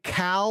is a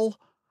Cal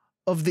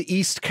of the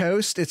East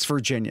Coast, it's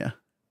Virginia.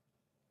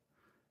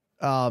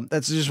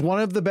 That's just one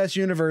of the best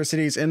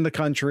universities in the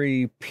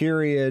country,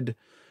 period.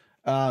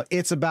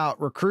 It's about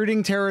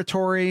recruiting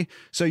territory.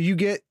 So you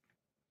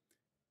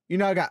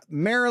got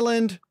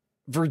Maryland,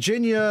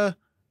 Virginia,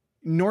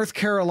 North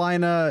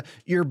Carolina.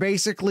 You're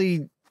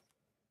basically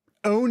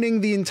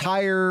owning the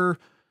entire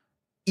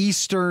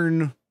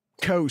eastern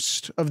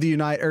coast of the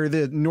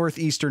the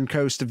northeastern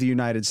coast of the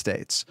United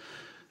States.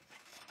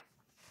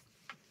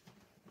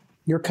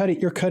 You're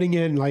cutting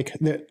in like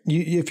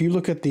if you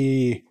look at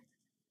the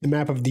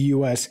map of the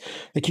US,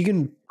 like you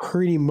can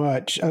pretty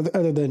much,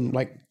 other than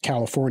like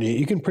California,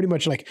 you can pretty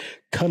much like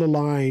cut a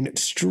line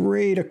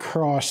straight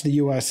across the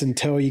US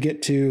until you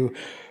get to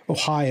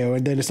Ohio.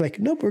 And then it's like,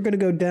 nope, we're going to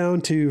go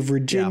down to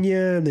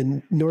Virginia and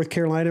then North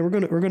Carolina. We're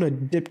going to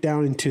dip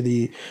down into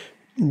the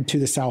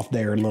South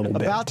there a little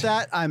bit. About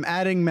that, I'm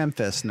adding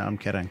Memphis. No, I'm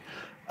kidding.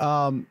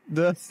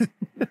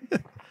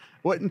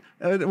 Wouldn't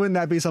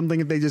that be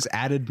something if they just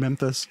added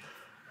Memphis?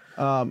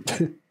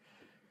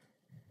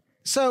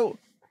 So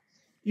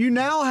you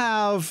now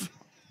have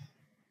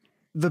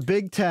the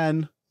Big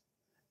Ten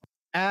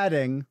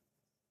adding,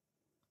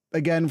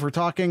 again, if we're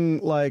talking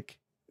like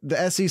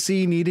the SEC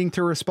needing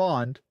to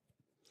respond.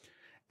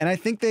 And I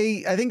think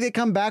they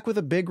come back with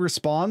a big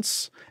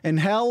response. And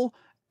hell,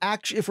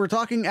 if we're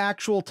talking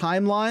actual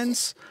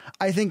timelines,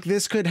 I think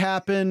this could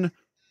happen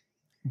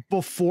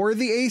before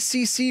the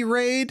ACC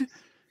raid,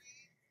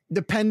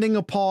 depending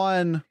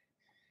upon,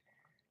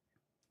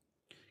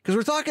 because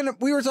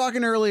we were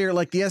talking earlier,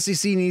 like the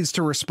SEC needs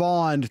to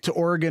respond to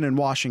Oregon and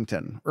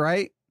Washington,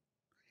 right?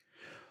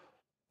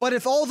 But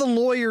if all the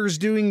lawyers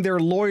doing their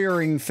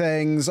lawyering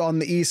things on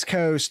the East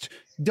Coast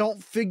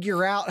don't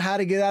figure out how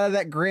to get out of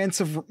that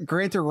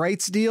grantor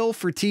rights deal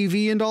for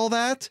TV and all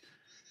that.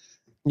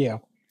 Yeah.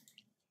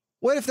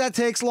 What if that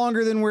takes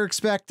longer than we're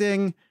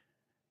expecting?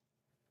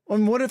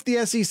 And what if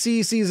the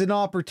SEC sees an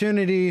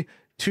opportunity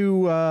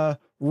to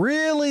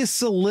really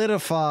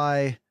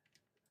solidify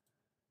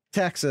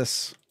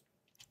Texas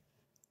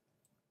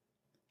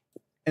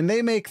and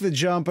they make the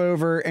jump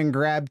over and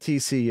grab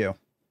TCU?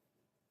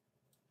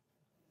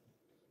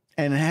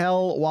 And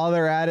hell, while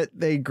they're at it,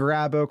 they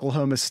grab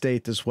Oklahoma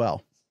State as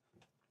well.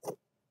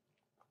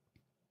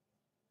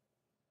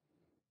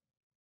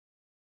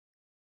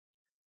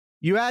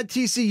 You add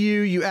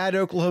TCU, you add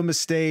Oklahoma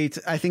State.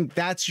 I think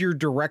that's your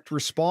direct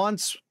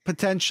response,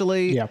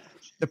 potentially,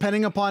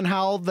 depending upon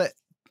how the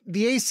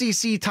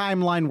ACC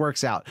timeline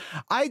works out.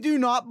 I do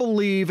not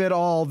believe at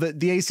all that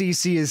the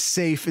ACC is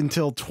safe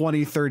until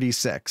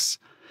 2036.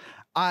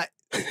 I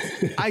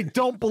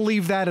don't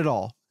believe that at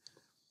all.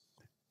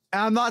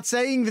 I'm not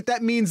saying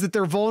that means that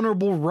they're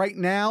vulnerable right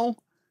now.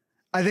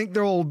 I think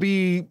there will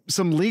be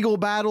some legal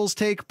battles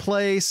take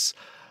place.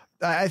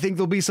 I think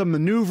there'll be some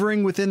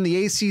maneuvering within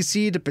the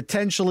ACC to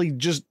potentially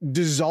just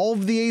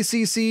dissolve the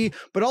ACC,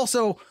 but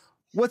also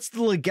what's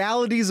the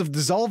legalities of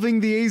dissolving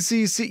the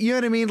ACC? You know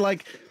what I mean?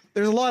 Like,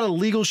 there's a lot of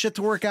legal shit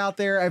to work out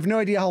there. I have no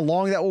idea how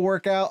long that will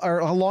work out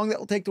or how long that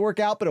will take to work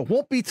out, but it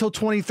won't be till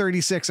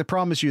 2036. I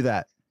promise you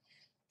that.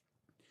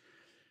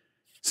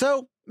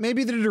 So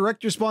maybe the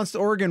direct response to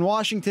Oregon,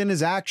 Washington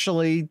is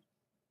actually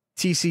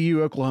TCU,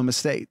 Oklahoma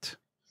State.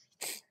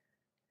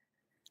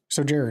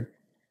 So Jared,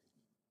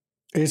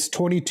 is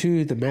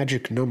 22 the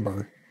magic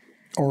number,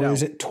 or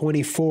is it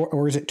 24,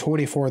 or is it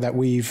 24 that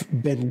we've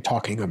been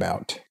talking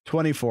about?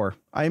 24.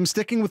 I am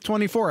sticking with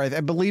 24.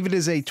 I believe it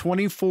is a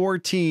 24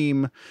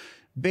 team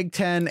Big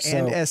Ten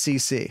and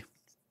SEC.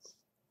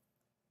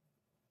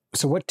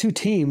 So what two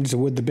teams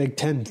would the Big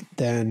Ten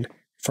then,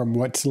 from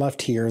what's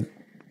left here,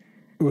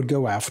 would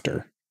go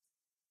after?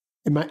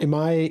 In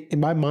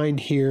my mind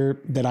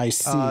here that I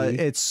see,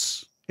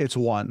 it's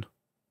one.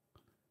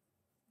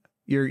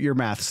 Your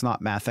math's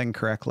not mathing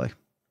correctly.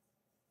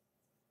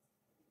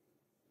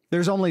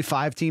 There's only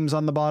 5 teams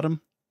on the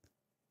bottom.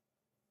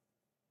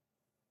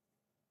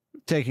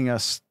 Taking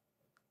us.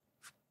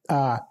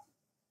 Yeah.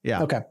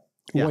 Okay.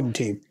 Yeah. One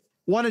team.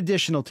 One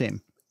additional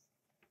team.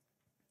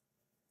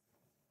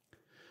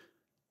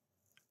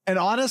 And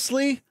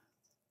honestly,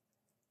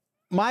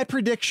 my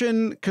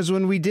prediction, because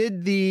when we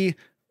did the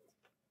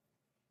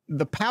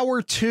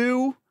Power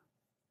 2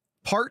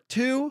 Part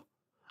 2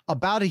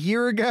 about a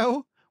year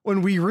ago,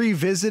 when we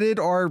revisited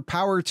our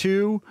Power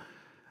 2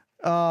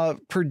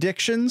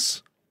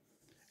 predictions,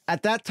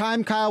 at that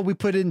time, Kyle, we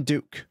put in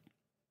Duke.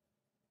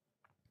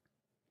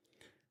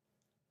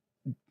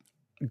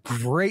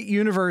 Great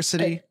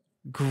university,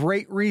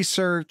 great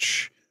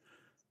research.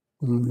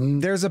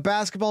 Mm-hmm. There's a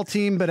basketball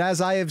team, but as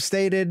I have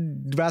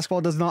stated,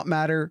 basketball does not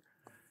matter.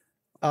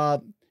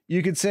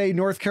 You could say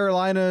North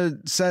Carolina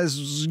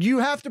says you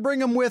have to bring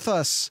them with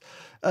us.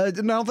 I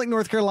don't think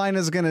North Carolina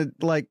is going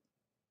to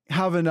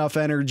have enough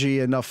energy,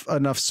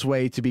 enough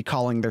sway to be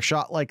calling their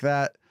shot like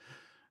that.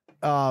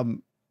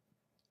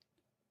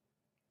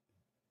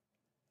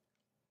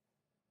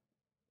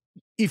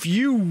 If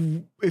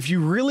you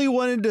really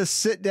wanted to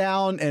sit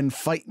down and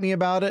fight me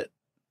about it,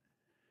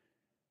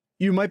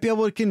 you might be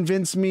able to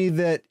convince me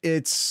that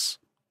it's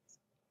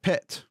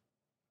Pitt.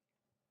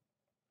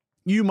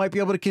 You might be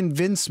able to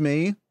convince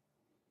me,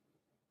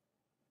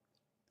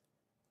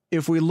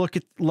 if we look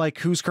at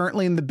who's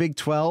currently in the Big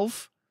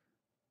 12,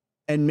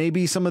 and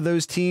maybe some of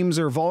those teams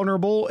are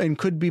vulnerable and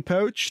could be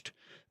poached.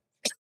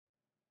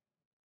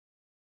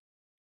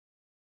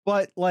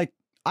 But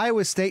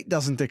Iowa State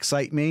doesn't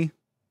excite me.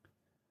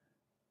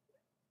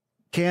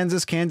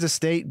 Kansas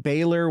State,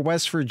 Baylor,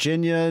 West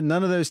Virginia,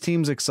 none of those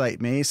teams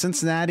excite me.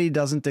 Cincinnati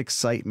doesn't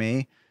excite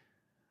me.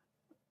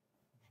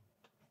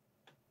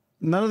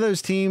 None of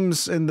those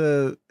teams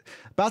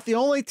about the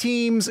only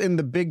teams in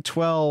the Big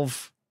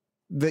 12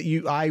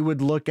 that I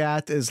would look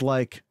at as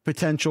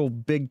potential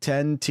Big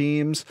 10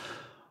 teams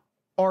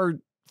are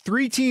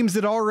 3 teams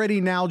that already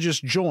now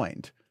just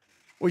joined,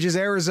 which is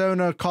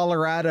Arizona,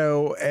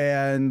 Colorado,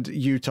 and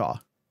Utah.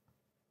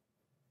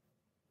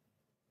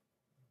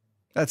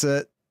 That's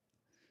it.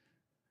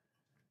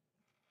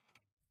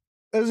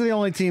 Those are the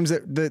only teams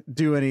that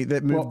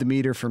move the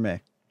meter for me.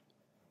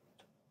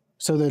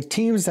 So the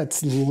teams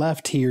that's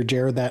left here,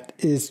 Jared, that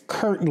is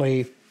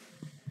currently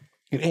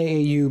an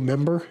AAU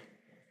member.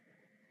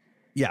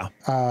 Yeah.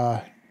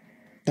 That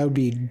would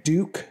be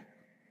Duke,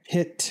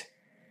 Pitt,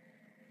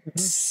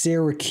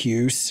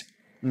 Syracuse,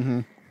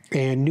 and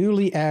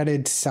newly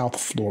added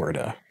South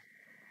Florida.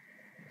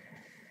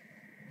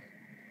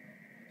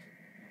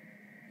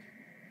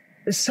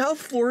 Is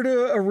South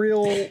Florida a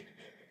real...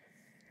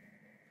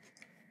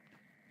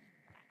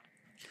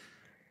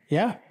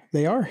 Yeah,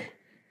 they are.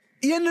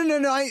 Yeah,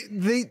 no.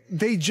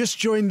 They just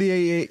joined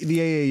the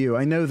AAU.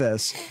 I know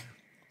this.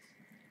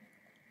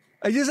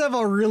 I just have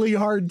a really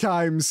hard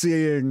time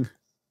seeing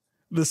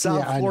the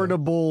South Florida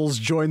Bulls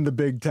joined the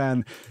Big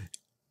Ten.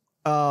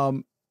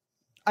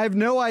 I have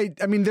no idea.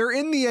 I mean, they're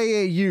in the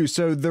AAU,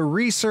 so the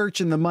research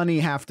and the money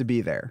have to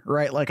be there,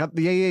 right? Like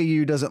the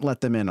AAU doesn't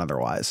let them in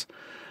otherwise.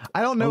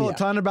 I don't know a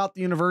ton about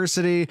the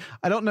university.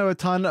 I don't know a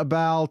ton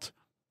about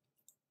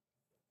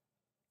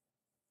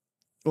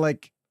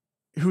like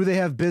who they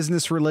have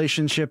business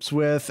relationships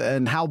with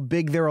and how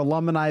big their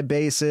alumni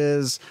base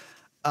is.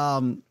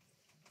 I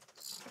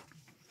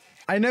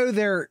know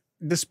they're,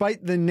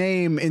 despite the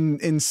name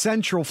in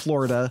Central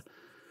Florida,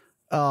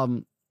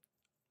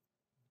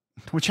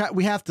 which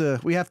we have to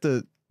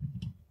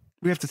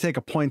take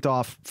a point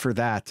off for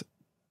that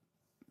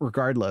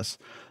regardless.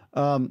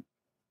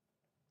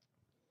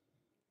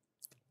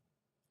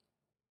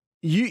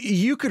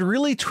 You could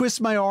really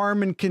twist my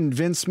arm and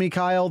convince me,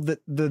 Kyle, that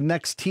the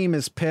next team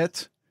is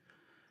Pitt.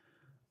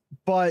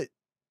 But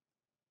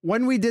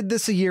when we did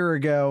this a year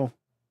ago,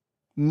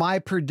 my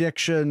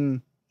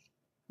prediction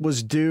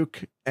was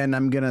Duke, and I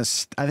think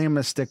I'm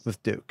gonna stick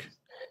with Duke.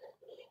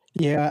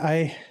 Yeah,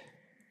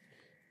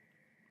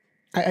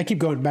 I keep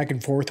going back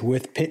and forth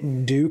with Pitt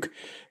and Duke,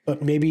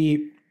 but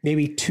maybe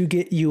to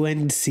get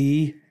UNC,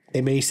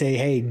 they may say,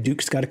 hey,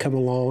 Duke's got to come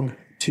along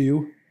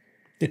too.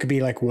 It could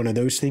be like one of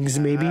those things,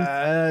 maybe.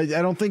 I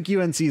don't think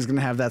UNC is going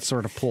to have that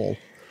sort of pull.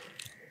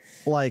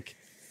 Like,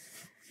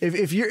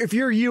 if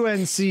you're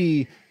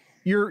UNC,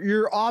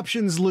 your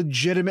options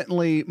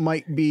legitimately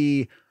might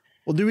be,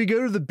 well, do we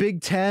go to the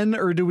Big Ten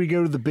or do we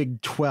go to the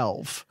Big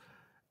 12?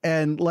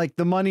 And like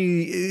the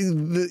money,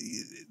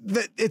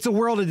 it's a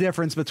world of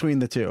difference between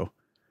the two.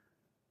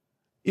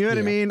 You know what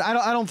I mean?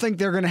 I don't think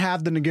they're going to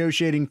have the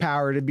negotiating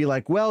power to be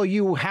like, well,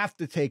 you have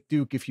to take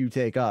Duke if you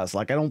take us.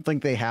 Like, I don't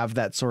think they have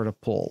that sort of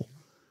pull.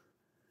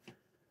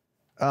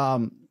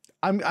 I'm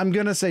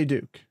going to say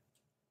Duke.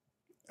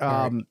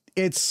 Right.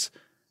 It's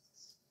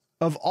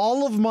of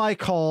all of my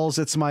calls,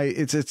 it's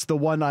the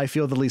one I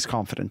feel the least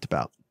confident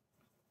about.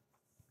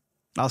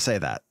 I'll say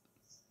that.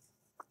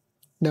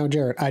 Now,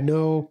 Jared, I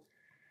know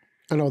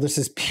this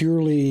is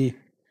purely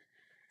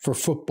for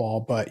football,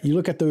 but you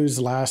look at those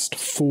last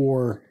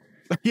four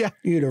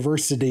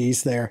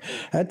universities there.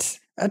 That's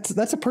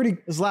a pretty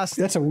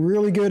that's a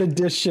really good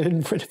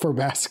addition for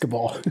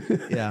basketball.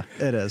 Yeah,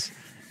 it is.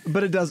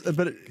 But it does.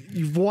 But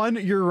one,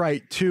 you're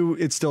right. Two,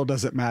 it still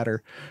doesn't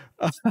matter.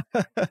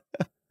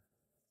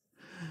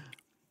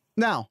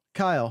 Now,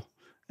 Kyle,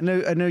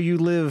 I know you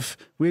live.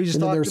 We just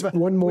talked about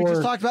We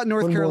just talked about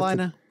North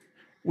Carolina.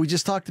 We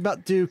just talked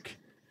about Duke.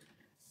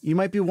 You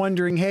might be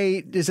wondering,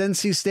 hey, does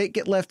NC State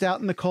get left out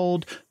in the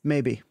cold?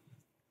 Maybe.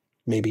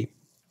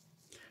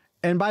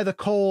 And by the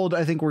cold,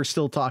 I think we're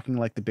still talking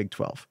like the Big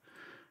 12.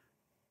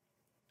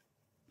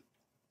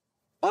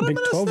 But Big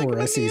 12 or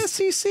the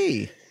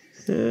SEC.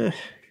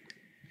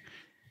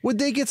 Would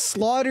they get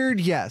slaughtered?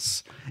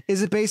 Yes.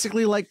 Is it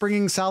basically like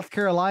bringing South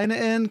Carolina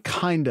in?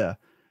 Kinda.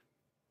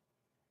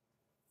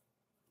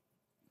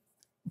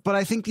 But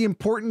I think the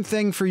important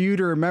thing for you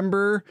to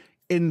remember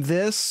in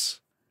this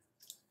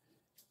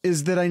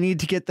is that I need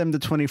to get them to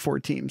 24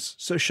 teams.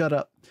 So shut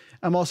up.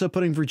 I'm also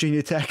putting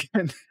Virginia Tech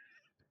in.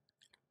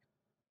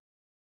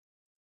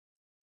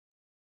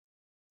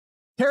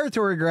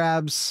 Territory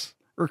grabs,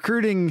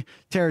 recruiting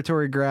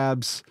territory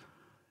grabs.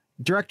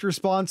 Direct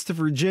response to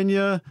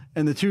Virginia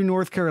and the two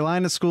North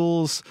Carolina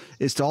schools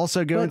is to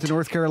also go into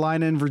North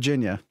Carolina and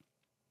Virginia.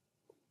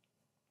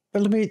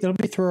 But let me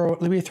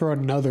throw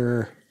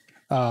another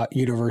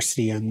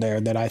university in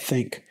there that I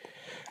think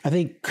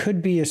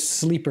could be a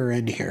sleeper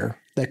in here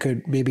that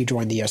could maybe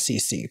join the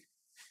SEC.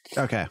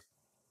 Okay.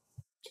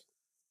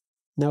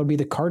 That would be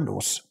the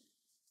Cardinals.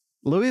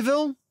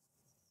 Louisville?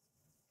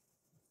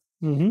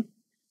 Mm-hmm.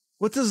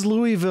 What does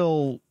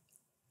Louisville...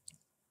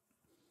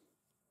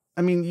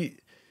 I mean,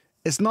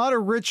 it's not a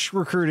rich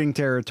recruiting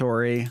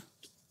territory.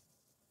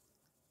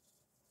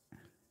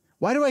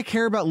 Why do I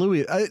care about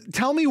Louisville?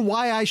 Tell me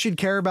why I should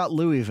care about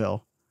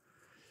Louisville.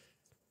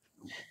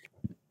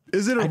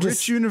 Is it a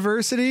rich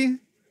university?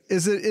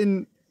 Is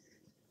it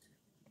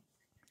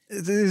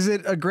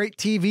a great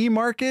TV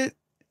market?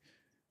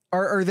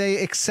 Are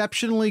they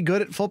exceptionally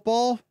good at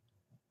football?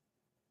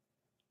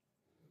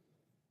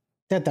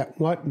 They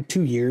had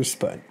 2 years,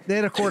 but they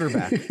had a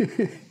quarterback.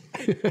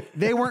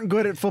 They weren't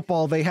good at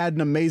football. They had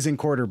an amazing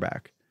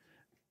quarterback.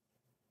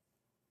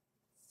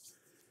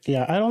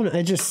 Yeah,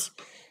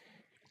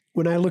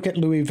 when I look at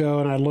Louisville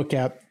and I look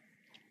at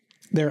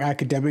their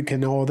academic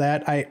and all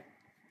that, I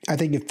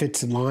think it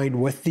fits in line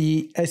with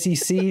the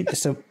SEC.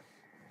 So,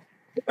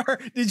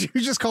 did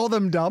you just call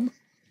them dumb?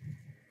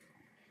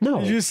 No.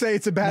 Did you say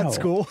it's a bad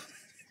school?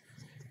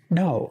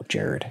 No,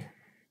 Jared.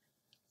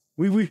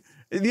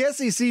 The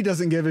SEC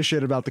doesn't give a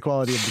shit about the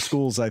quality of the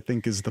schools, I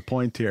think, is the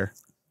point here.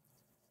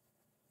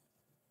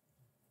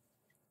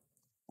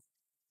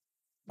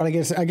 But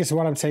I guess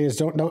what I'm saying is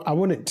don't I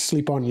wouldn't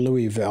sleep on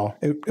Louisville.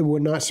 It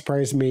would not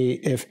surprise me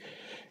if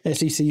when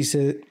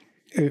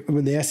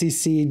the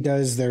SEC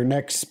does their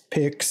next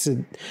picks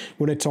and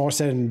when it's all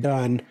said and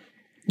done,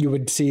 you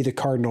would see the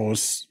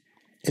Cardinals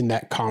in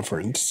that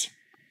conference.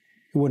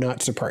 It would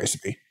not surprise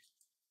me.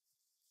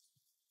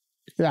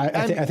 Yeah,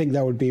 I think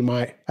that would be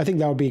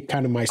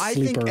kind of my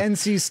sleeper. I think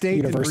NC State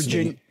university.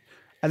 and Virginia.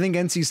 I think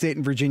NC State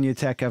and Virginia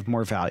Tech have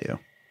more value.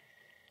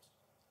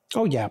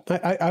 Oh yeah,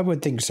 I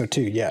would think so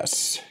too.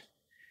 Yes.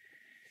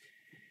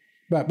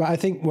 But I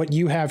think what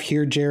you have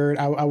here, Jared,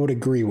 I would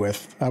agree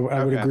with. I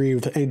would agree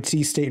with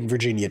NC State and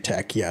Virginia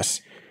Tech.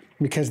 Yes.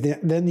 Because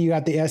then you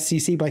got the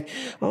SEC like,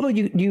 oh,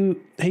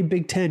 hey,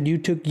 Big Ten, you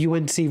took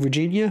UNC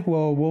Virginia.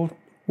 Well,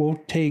 we'll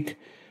take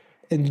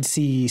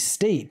NC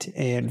State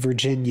and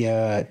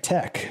Virginia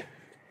Tech.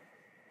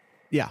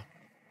 Yeah.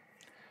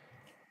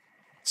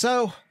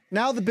 So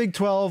now the Big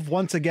 12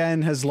 once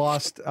again has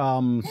lost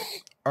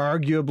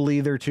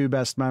arguably their two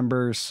best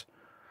members.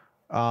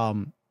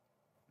 And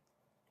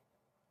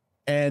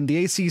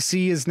the ACC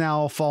is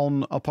now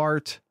fallen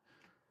apart.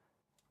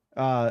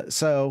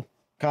 So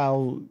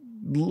Kyle,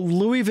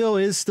 Louisville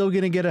is still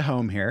going to get a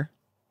home here,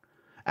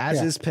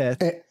 as is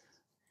Pitt.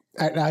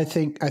 I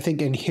think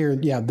in here,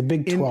 the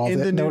Big 12 in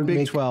the new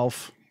Big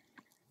 12.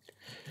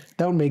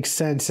 That would make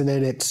sense, and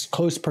then it's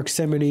close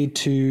proximity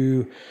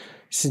to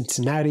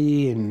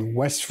Cincinnati and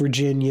West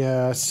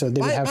Virginia, so they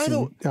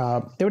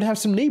would have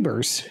some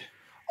neighbors.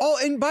 Oh,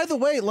 and by the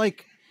way,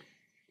 like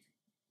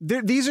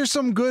these are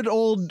some good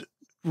old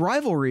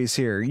rivalries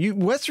here.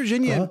 West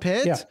Virginia and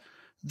Pitt,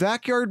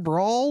 backyard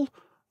brawl.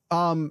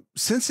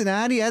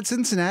 Cincinnati, add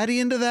Cincinnati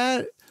into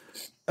that.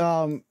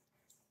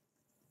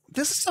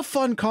 This is a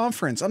fun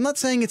conference. I'm not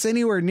saying it's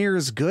anywhere near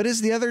as good as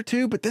the other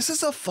two, but this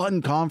is a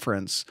fun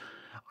conference.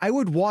 I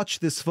would watch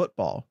this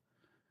football.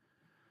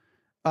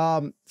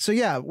 So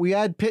yeah, we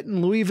add Pitt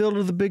and Louisville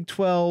to the Big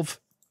 12.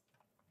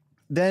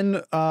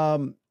 Then,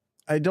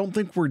 I don't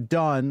think we're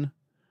done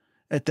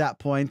at that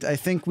point. I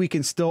think we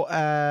can still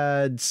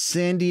add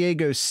San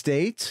Diego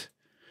State,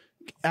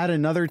 add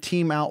another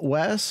team out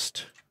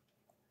west.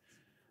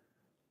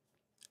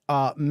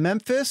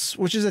 Memphis,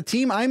 which is a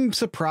team I'm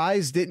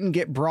surprised didn't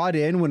get brought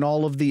in when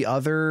all of the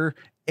other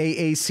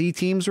AAC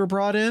teams were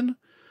brought in.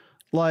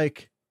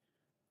 Like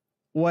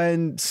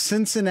when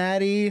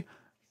Cincinnati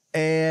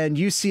and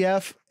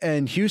UCF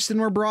and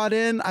Houston were brought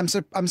in, I'm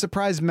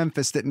surprised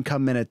Memphis didn't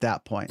come in at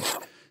that point.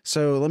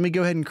 So let me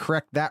go ahead and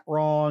correct that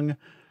wrong.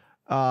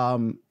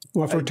 Well,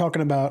 if we're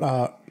talking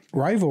about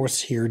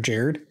rivals here,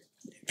 Jared,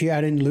 if you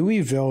add in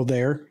Louisville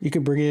there, you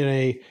could bring in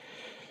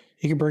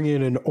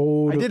an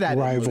old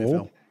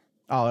rival.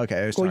 Oh,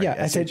 okay. Sorry. Well, yeah,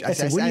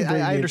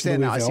 I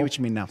understand now. I see what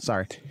you mean now.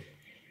 Sorry.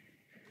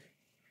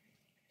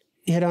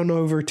 You head on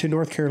over to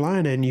North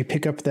Carolina and you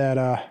pick up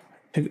that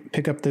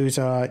pick up those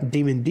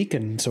Demon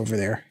Deacons over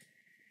there.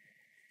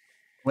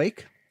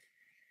 Wake?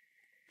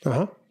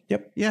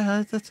 Yep.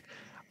 Yeah, that's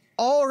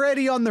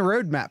already on the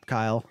roadmap,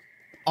 Kyle.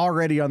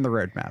 Already on the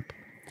roadmap.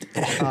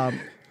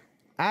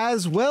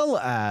 As well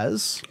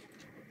as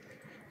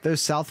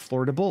those South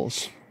Florida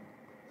Bulls.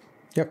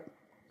 Yep.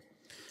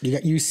 You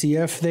got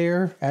UCF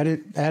there. Add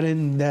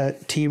in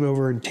that team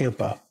over in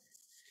Tampa.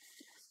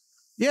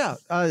 Yeah,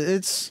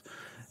 it's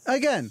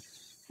again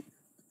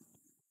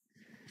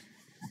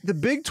the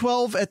Big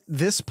 12 at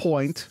this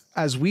point,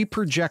 as we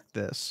project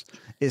this,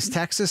 is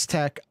Texas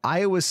Tech,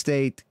 Iowa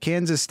State,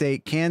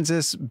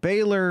 Kansas,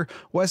 Baylor,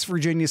 West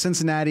Virginia,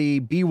 Cincinnati,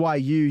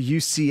 BYU,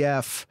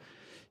 UCF,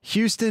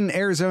 Houston,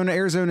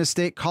 Arizona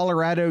State,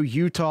 Colorado,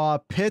 Utah,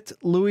 Pitt,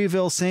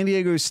 Louisville, San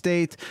Diego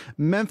State,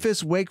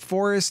 Memphis, Wake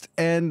Forest,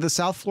 and the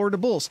South Florida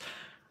Bulls.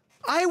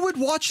 I would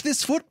watch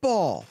this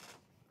football.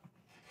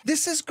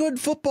 This is good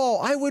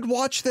football. I would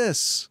watch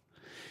this.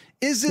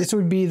 This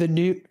would be the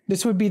new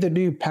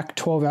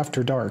Pac-12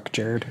 After Dark,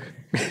 Jared.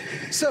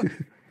 So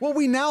what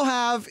we now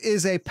have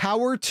is a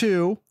Power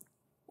 2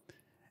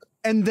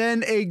 and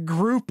then a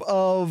group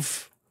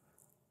of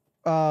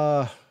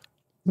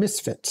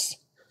misfits.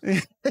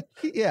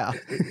 Yeah.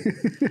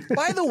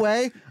 By the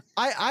way,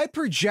 I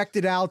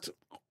projected out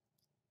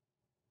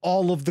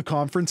all of the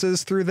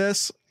conferences through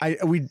this.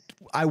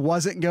 I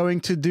wasn't going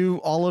to do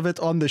all of it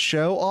on the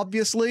show,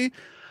 obviously.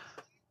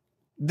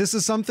 This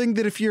is something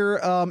that if you're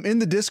in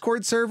the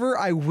Discord server,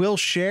 I will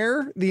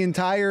share the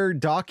entire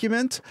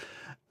document.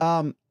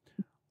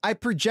 I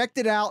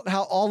projected out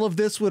how all of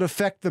this would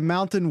affect the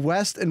Mountain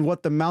West and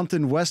what the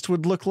Mountain West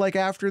would look like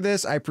after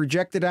this. I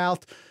projected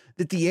out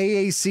that the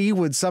AAC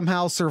would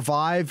somehow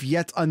survive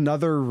yet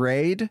another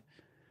raid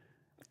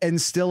and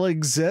still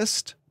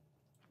exist.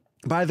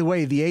 By the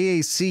way, the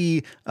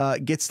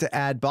AAC gets to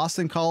add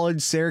Boston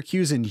College,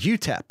 Syracuse, and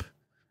UTEP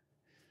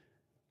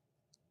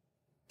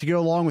to go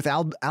along with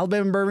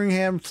Alabama,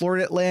 Birmingham,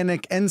 Florida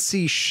Atlantic,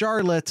 NC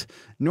Charlotte,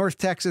 North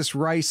Texas,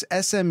 Rice,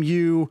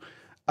 SMU,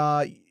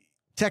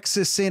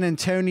 Texas, San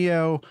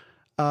Antonio,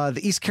 the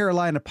East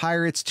Carolina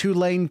Pirates,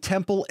 Tulane,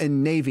 Temple,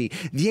 and Navy.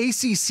 The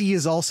ACC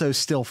is also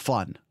still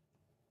fun.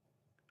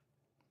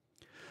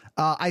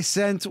 I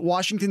sent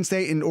Washington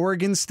State and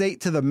Oregon State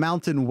to the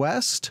Mountain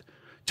West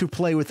to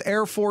play with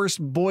Air Force,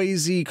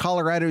 Boise,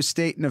 Colorado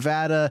State,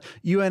 Nevada,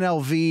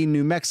 UNLV,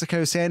 New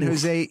Mexico, San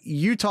Jose,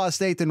 Utah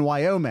State, and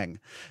Wyoming.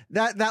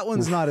 That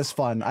one's not as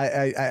fun.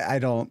 I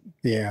don't.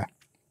 Yeah.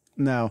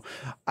 No.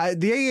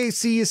 The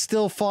AAC is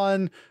still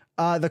fun.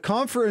 The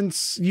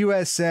Conference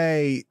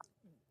USA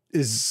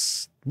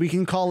we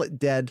can call it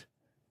dead.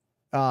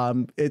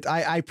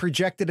 I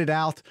projected it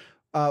out.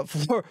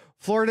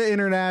 Florida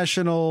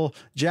International,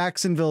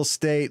 Jacksonville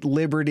State,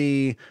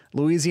 Liberty,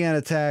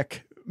 Louisiana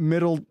Tech,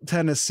 Middle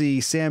Tennessee,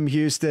 Sam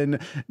Houston,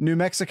 New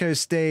Mexico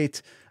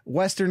State,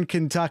 Western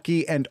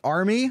Kentucky, and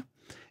Army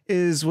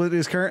is what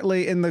is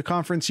currently in the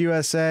Conference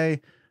USA.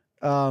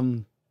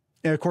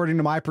 According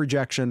to my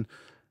projection,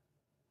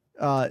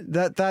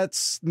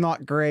 that's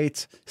not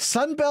great.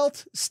 Sun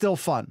Belt, still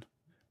fun.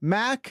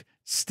 MAC,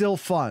 still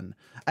fun.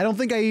 I don't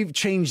think I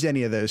changed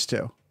any of those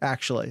two.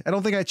 Actually, I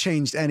don't think I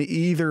changed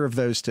either of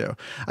those two.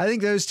 I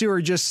think those two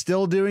are just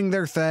still doing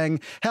their thing.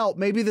 Hell,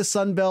 maybe the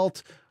Sun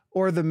Belt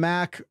or the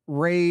MAC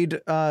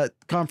raid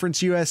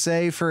Conference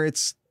USA for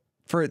its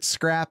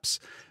scraps.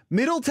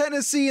 Middle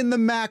Tennessee and the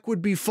MAC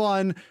would be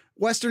fun.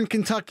 Western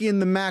Kentucky and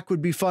the MAC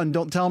would be fun.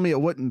 Don't tell me it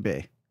wouldn't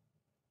be.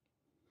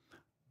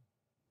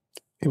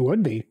 It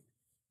would be.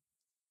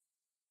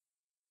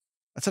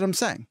 That's what I'm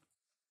saying.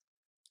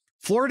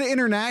 Florida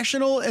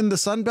International in the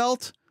Sun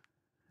Belt,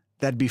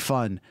 that'd be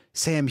fun.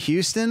 Sam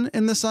Houston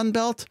in the Sun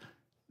Belt,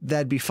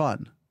 that'd be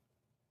fun.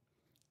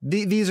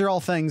 These are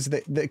all things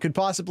that could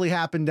possibly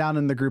happen down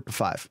in the group of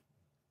 5.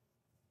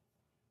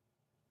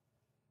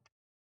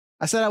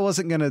 I said I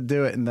wasn't going to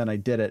do it, and then I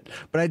did it.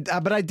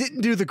 But I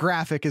didn't do the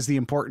graphic is the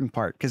important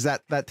part, because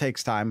that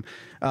takes time,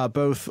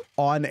 both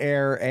on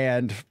air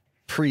and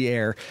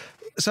pre-air.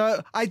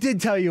 So I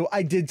did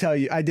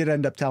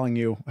end up telling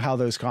you how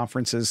those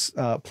conferences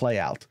play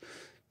out.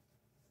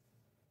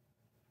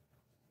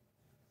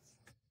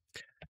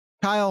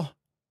 Kyle,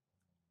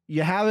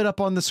 you have it up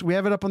on this. We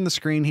have it up on the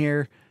screen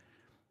here.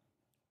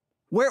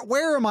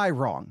 Where am I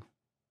wrong?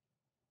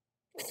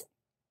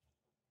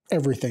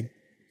 Everything.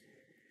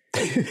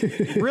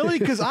 Really?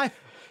 Because I'm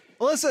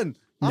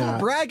gonna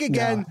brag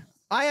again. Nah.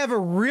 I have a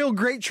real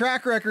great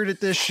track record at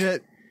this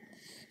shit.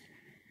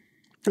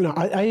 No,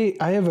 I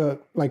have a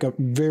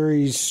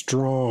very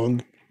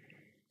strong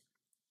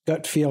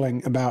gut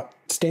feeling about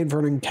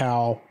Stanford and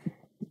Cal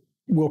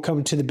will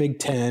come to the Big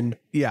Ten.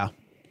 Yeah.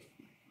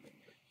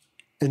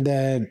 And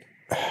then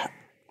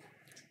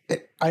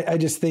I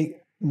just think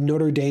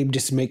Notre Dame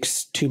just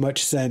makes too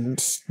much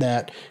sense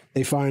that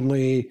they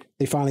finally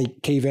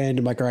cave in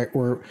and like, all right,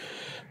 we're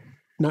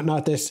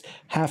not this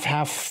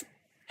half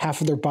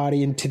of their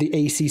body into the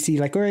ACC.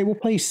 Like, all right, we'll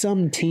play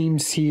some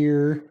teams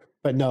here,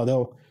 but no,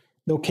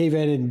 they'll cave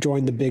in and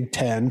join the Big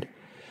Ten.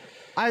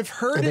 I've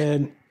heard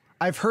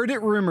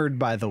it rumored,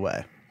 by the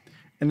way,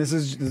 and this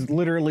is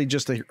literally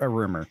just a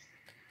rumor.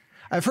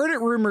 I've heard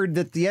it rumored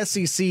that the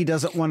SEC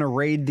doesn't want to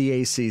raid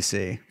the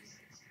ACC,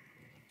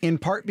 in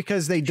part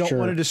because they don't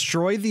want to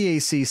destroy the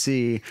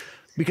ACC,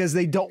 because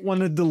they don't want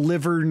to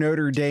deliver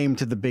Notre Dame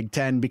to the Big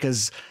Ten,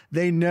 because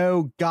they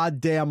know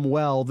goddamn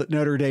well that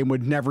Notre Dame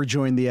would never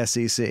join the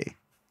SEC.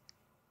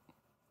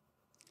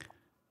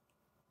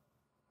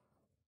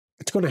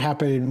 It's going to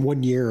happen in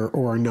 1 year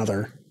or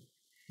another.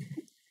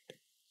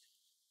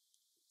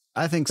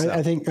 I think so.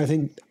 I think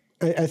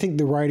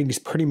the writing is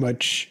pretty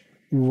much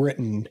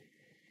written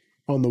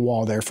on the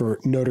wall there for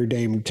Notre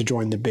Dame to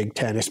join the Big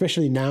Ten,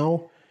 especially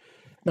now.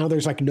 Now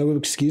there's like no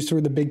excuse for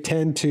the Big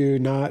Ten to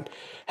not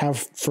have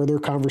further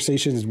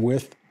conversations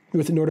with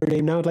Notre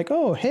Dame. Now it's like,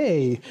 oh,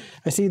 hey,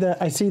 I see that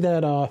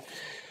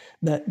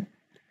that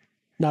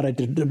not a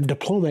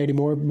diploma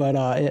anymore, but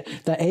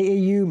the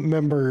AAU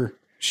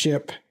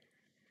membership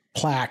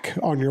plaque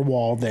on your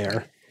wall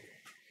there.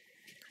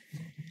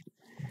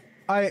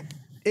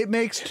 It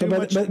makes too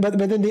much. But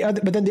then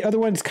the other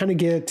ones kind of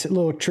get a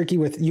little tricky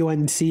with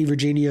UNC,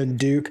 Virginia, and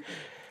Duke.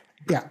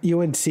 Yeah,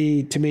 UNC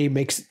to me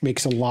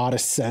makes a lot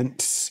of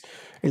sense,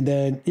 and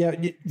then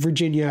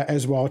Virginia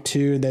as well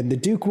too. And then the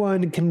Duke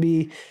one can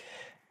be,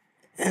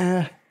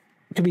 could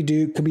be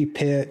Duke, could be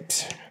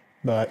Pitt,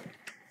 but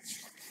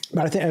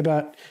I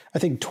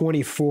think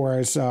 24,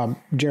 as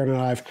Jared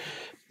and I've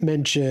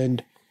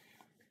mentioned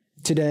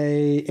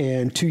today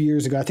and 2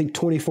 years ago, I think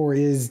 24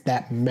 is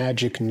that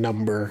magic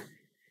number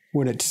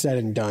when it's said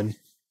and done.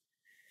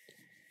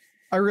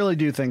 I really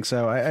do think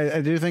so.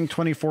 I do think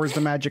 24 is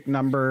the magic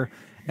number.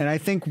 And I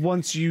think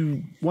once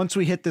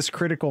we hit this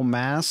critical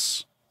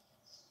mass,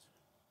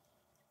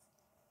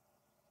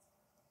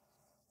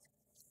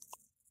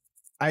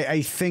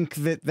 I think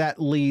that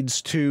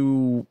leads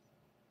to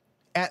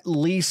at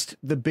least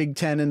the Big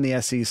Ten and the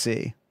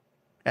SEC,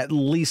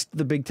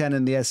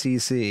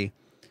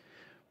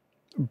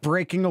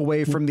 breaking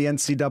away from the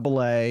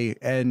NCAA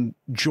and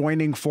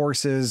joining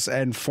forces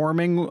and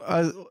forming,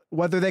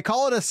 whether they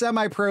call it a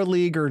semi-pro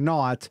league or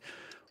not,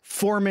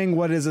 forming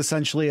what is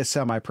essentially a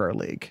semi-pro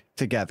league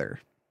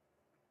together.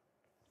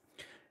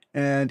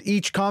 And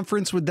each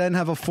conference would then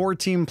have a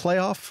 4-team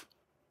playoff.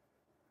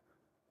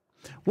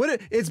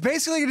 It's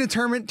basically going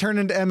to turn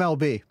into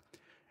MLB.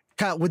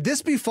 Kyle, would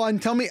this be fun?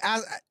 Tell me,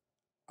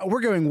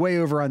 we're going way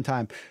over on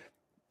time,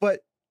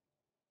 but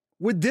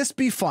would this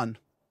be fun?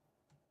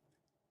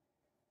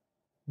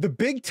 The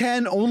Big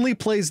Ten only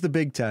plays the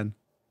Big Ten.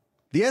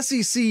 The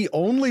SEC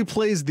only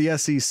plays the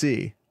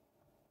SEC.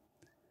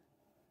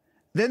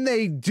 Then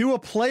they do a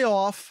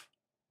playoff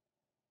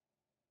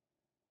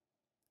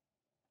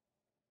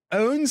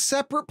own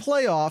separate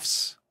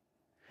playoffs.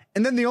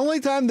 And then the only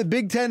time the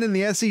Big Ten and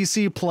the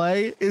SEC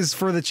play is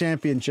for the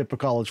championship of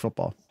college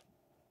football.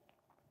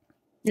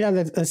 Yeah,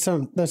 that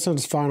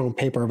sounds fine on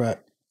paper,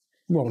 but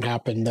won't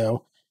happen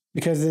though,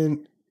 because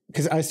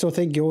I still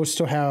think you'll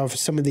still have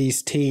some of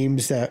these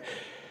teams that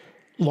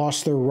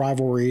lost their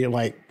rivalry,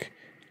 like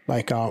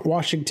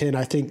Washington.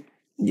 I think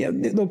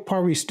they'll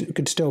probably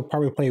could still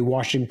play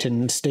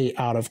Washington State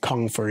out of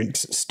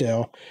conference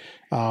still.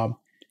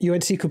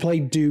 UNC could play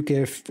Duke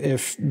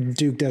if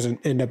Duke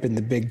doesn't end up in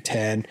the Big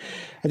Ten.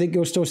 I think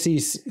you'll still see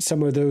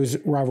some of those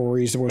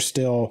rivalries will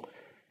still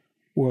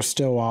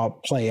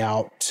play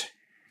out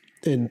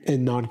in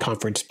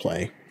non-conference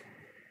play.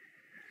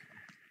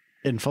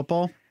 In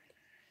football?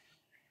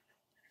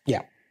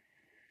 Yeah.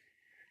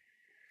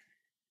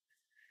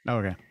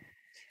 Okay.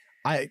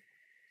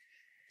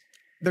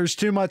 There's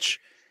too much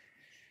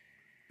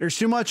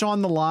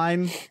on the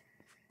line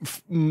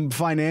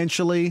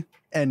financially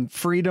and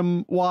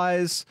freedom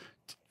wise.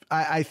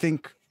 I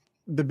think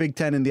the Big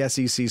Ten and the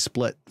SEC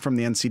split from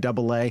the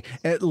NCAA,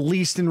 at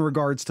least in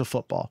regards to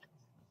football.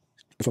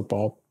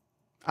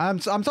 I'm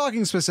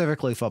talking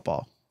specifically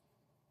football.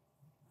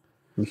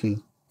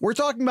 Mm-hmm. We're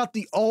talking about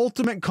the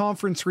ultimate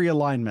conference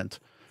realignment,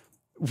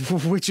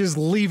 which is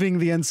leaving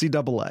the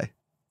NCAA.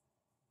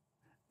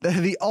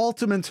 The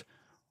ultimate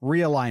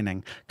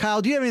realigning.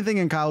 Kyle, do you have anything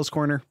in Kyle's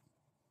corner?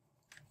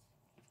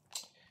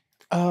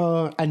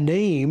 A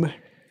name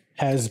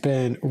has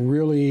been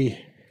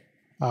really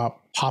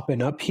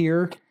popping up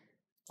here,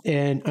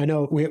 and I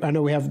know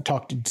we haven't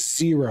talked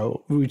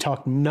zero. We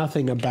talked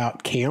nothing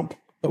about camp,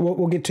 but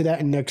we'll get to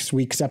that in next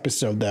week's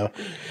episode, though.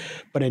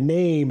 But a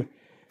name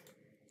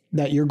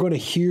that you're going to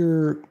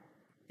hear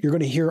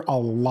a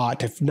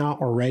lot, if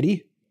not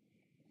already,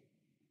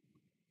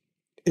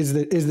 is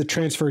the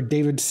transfer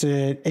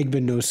Davidson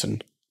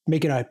Igbinosun,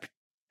 making a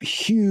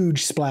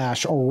huge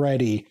splash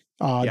already.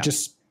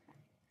 Just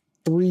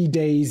 3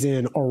 days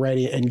in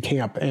already in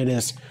camp, and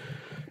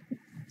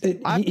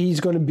he's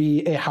going to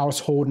be a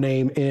household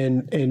name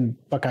in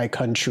Buckeye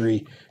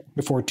country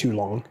before too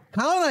long.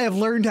 Kyle and I have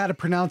learned how to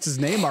pronounce his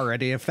name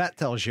already, if that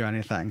tells you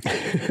anything.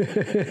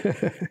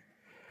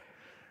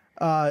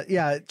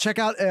 Check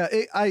out.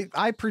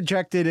 I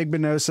projected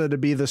Igbinosa to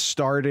be the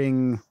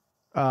starting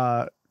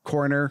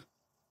corner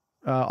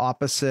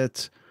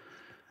opposite.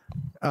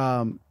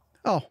 Hi,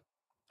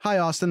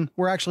 Austin.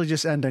 We're actually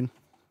just ending.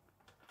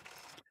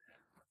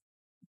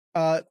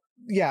 I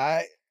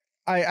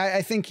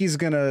think he's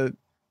gonna.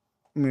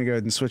 I'm gonna go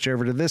ahead and switch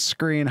over to this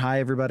screen. Hi,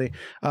 everybody.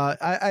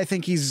 I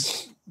think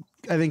he's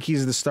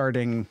the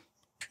starting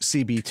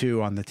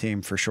CB2 on the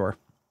team for sure.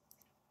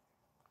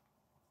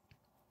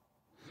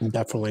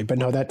 Definitely, but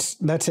no, that's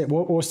it.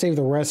 We'll save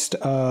the rest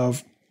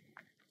of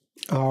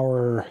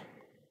our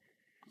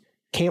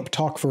camp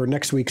talk for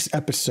next week's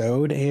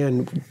episode,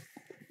 and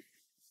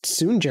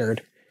soon,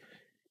 Jared.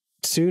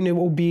 Soon it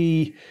will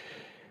be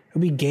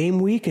game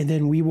week, and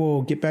then we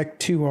will get back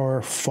to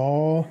our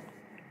fall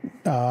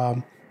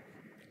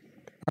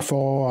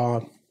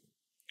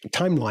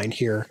timeline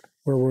here,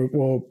 where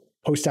we'll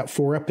post out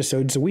 4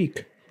 episodes a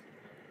week.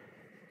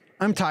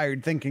 I'm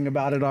tired thinking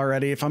about it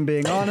already, if I'm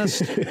being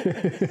honest.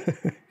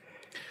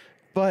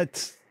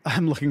 But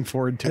I'm looking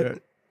forward to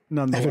it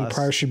nonetheless. Evan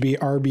Pryor should be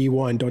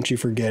RB1. Don't you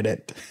forget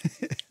it.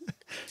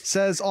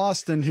 Says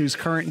Austin, whose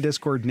current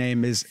Discord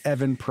name is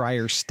Evan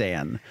Pryor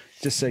Stan,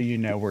 just so you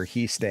know where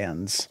he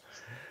stands.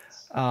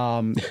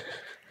 I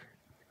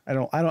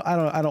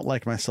don't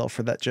like myself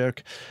for that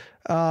joke.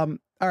 All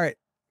right,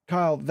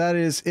 Kyle, that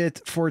is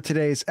it for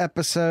today's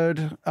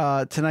episode.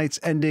 Tonight's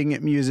ending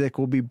music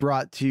will be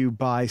brought to you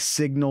by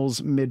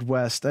Signals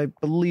Midwest. I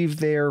believe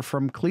they're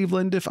from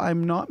Cleveland, if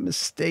I'm not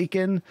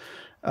mistaken.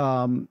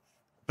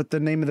 But the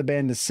name of the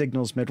band is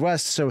Signals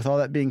Midwest. So with all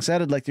that being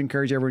said, I'd like to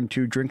encourage everyone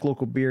to drink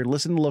local beer,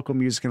 listen to local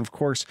music, and of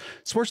course,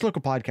 support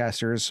local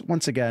podcasters.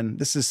 Once again,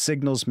 this is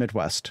Signals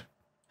Midwest.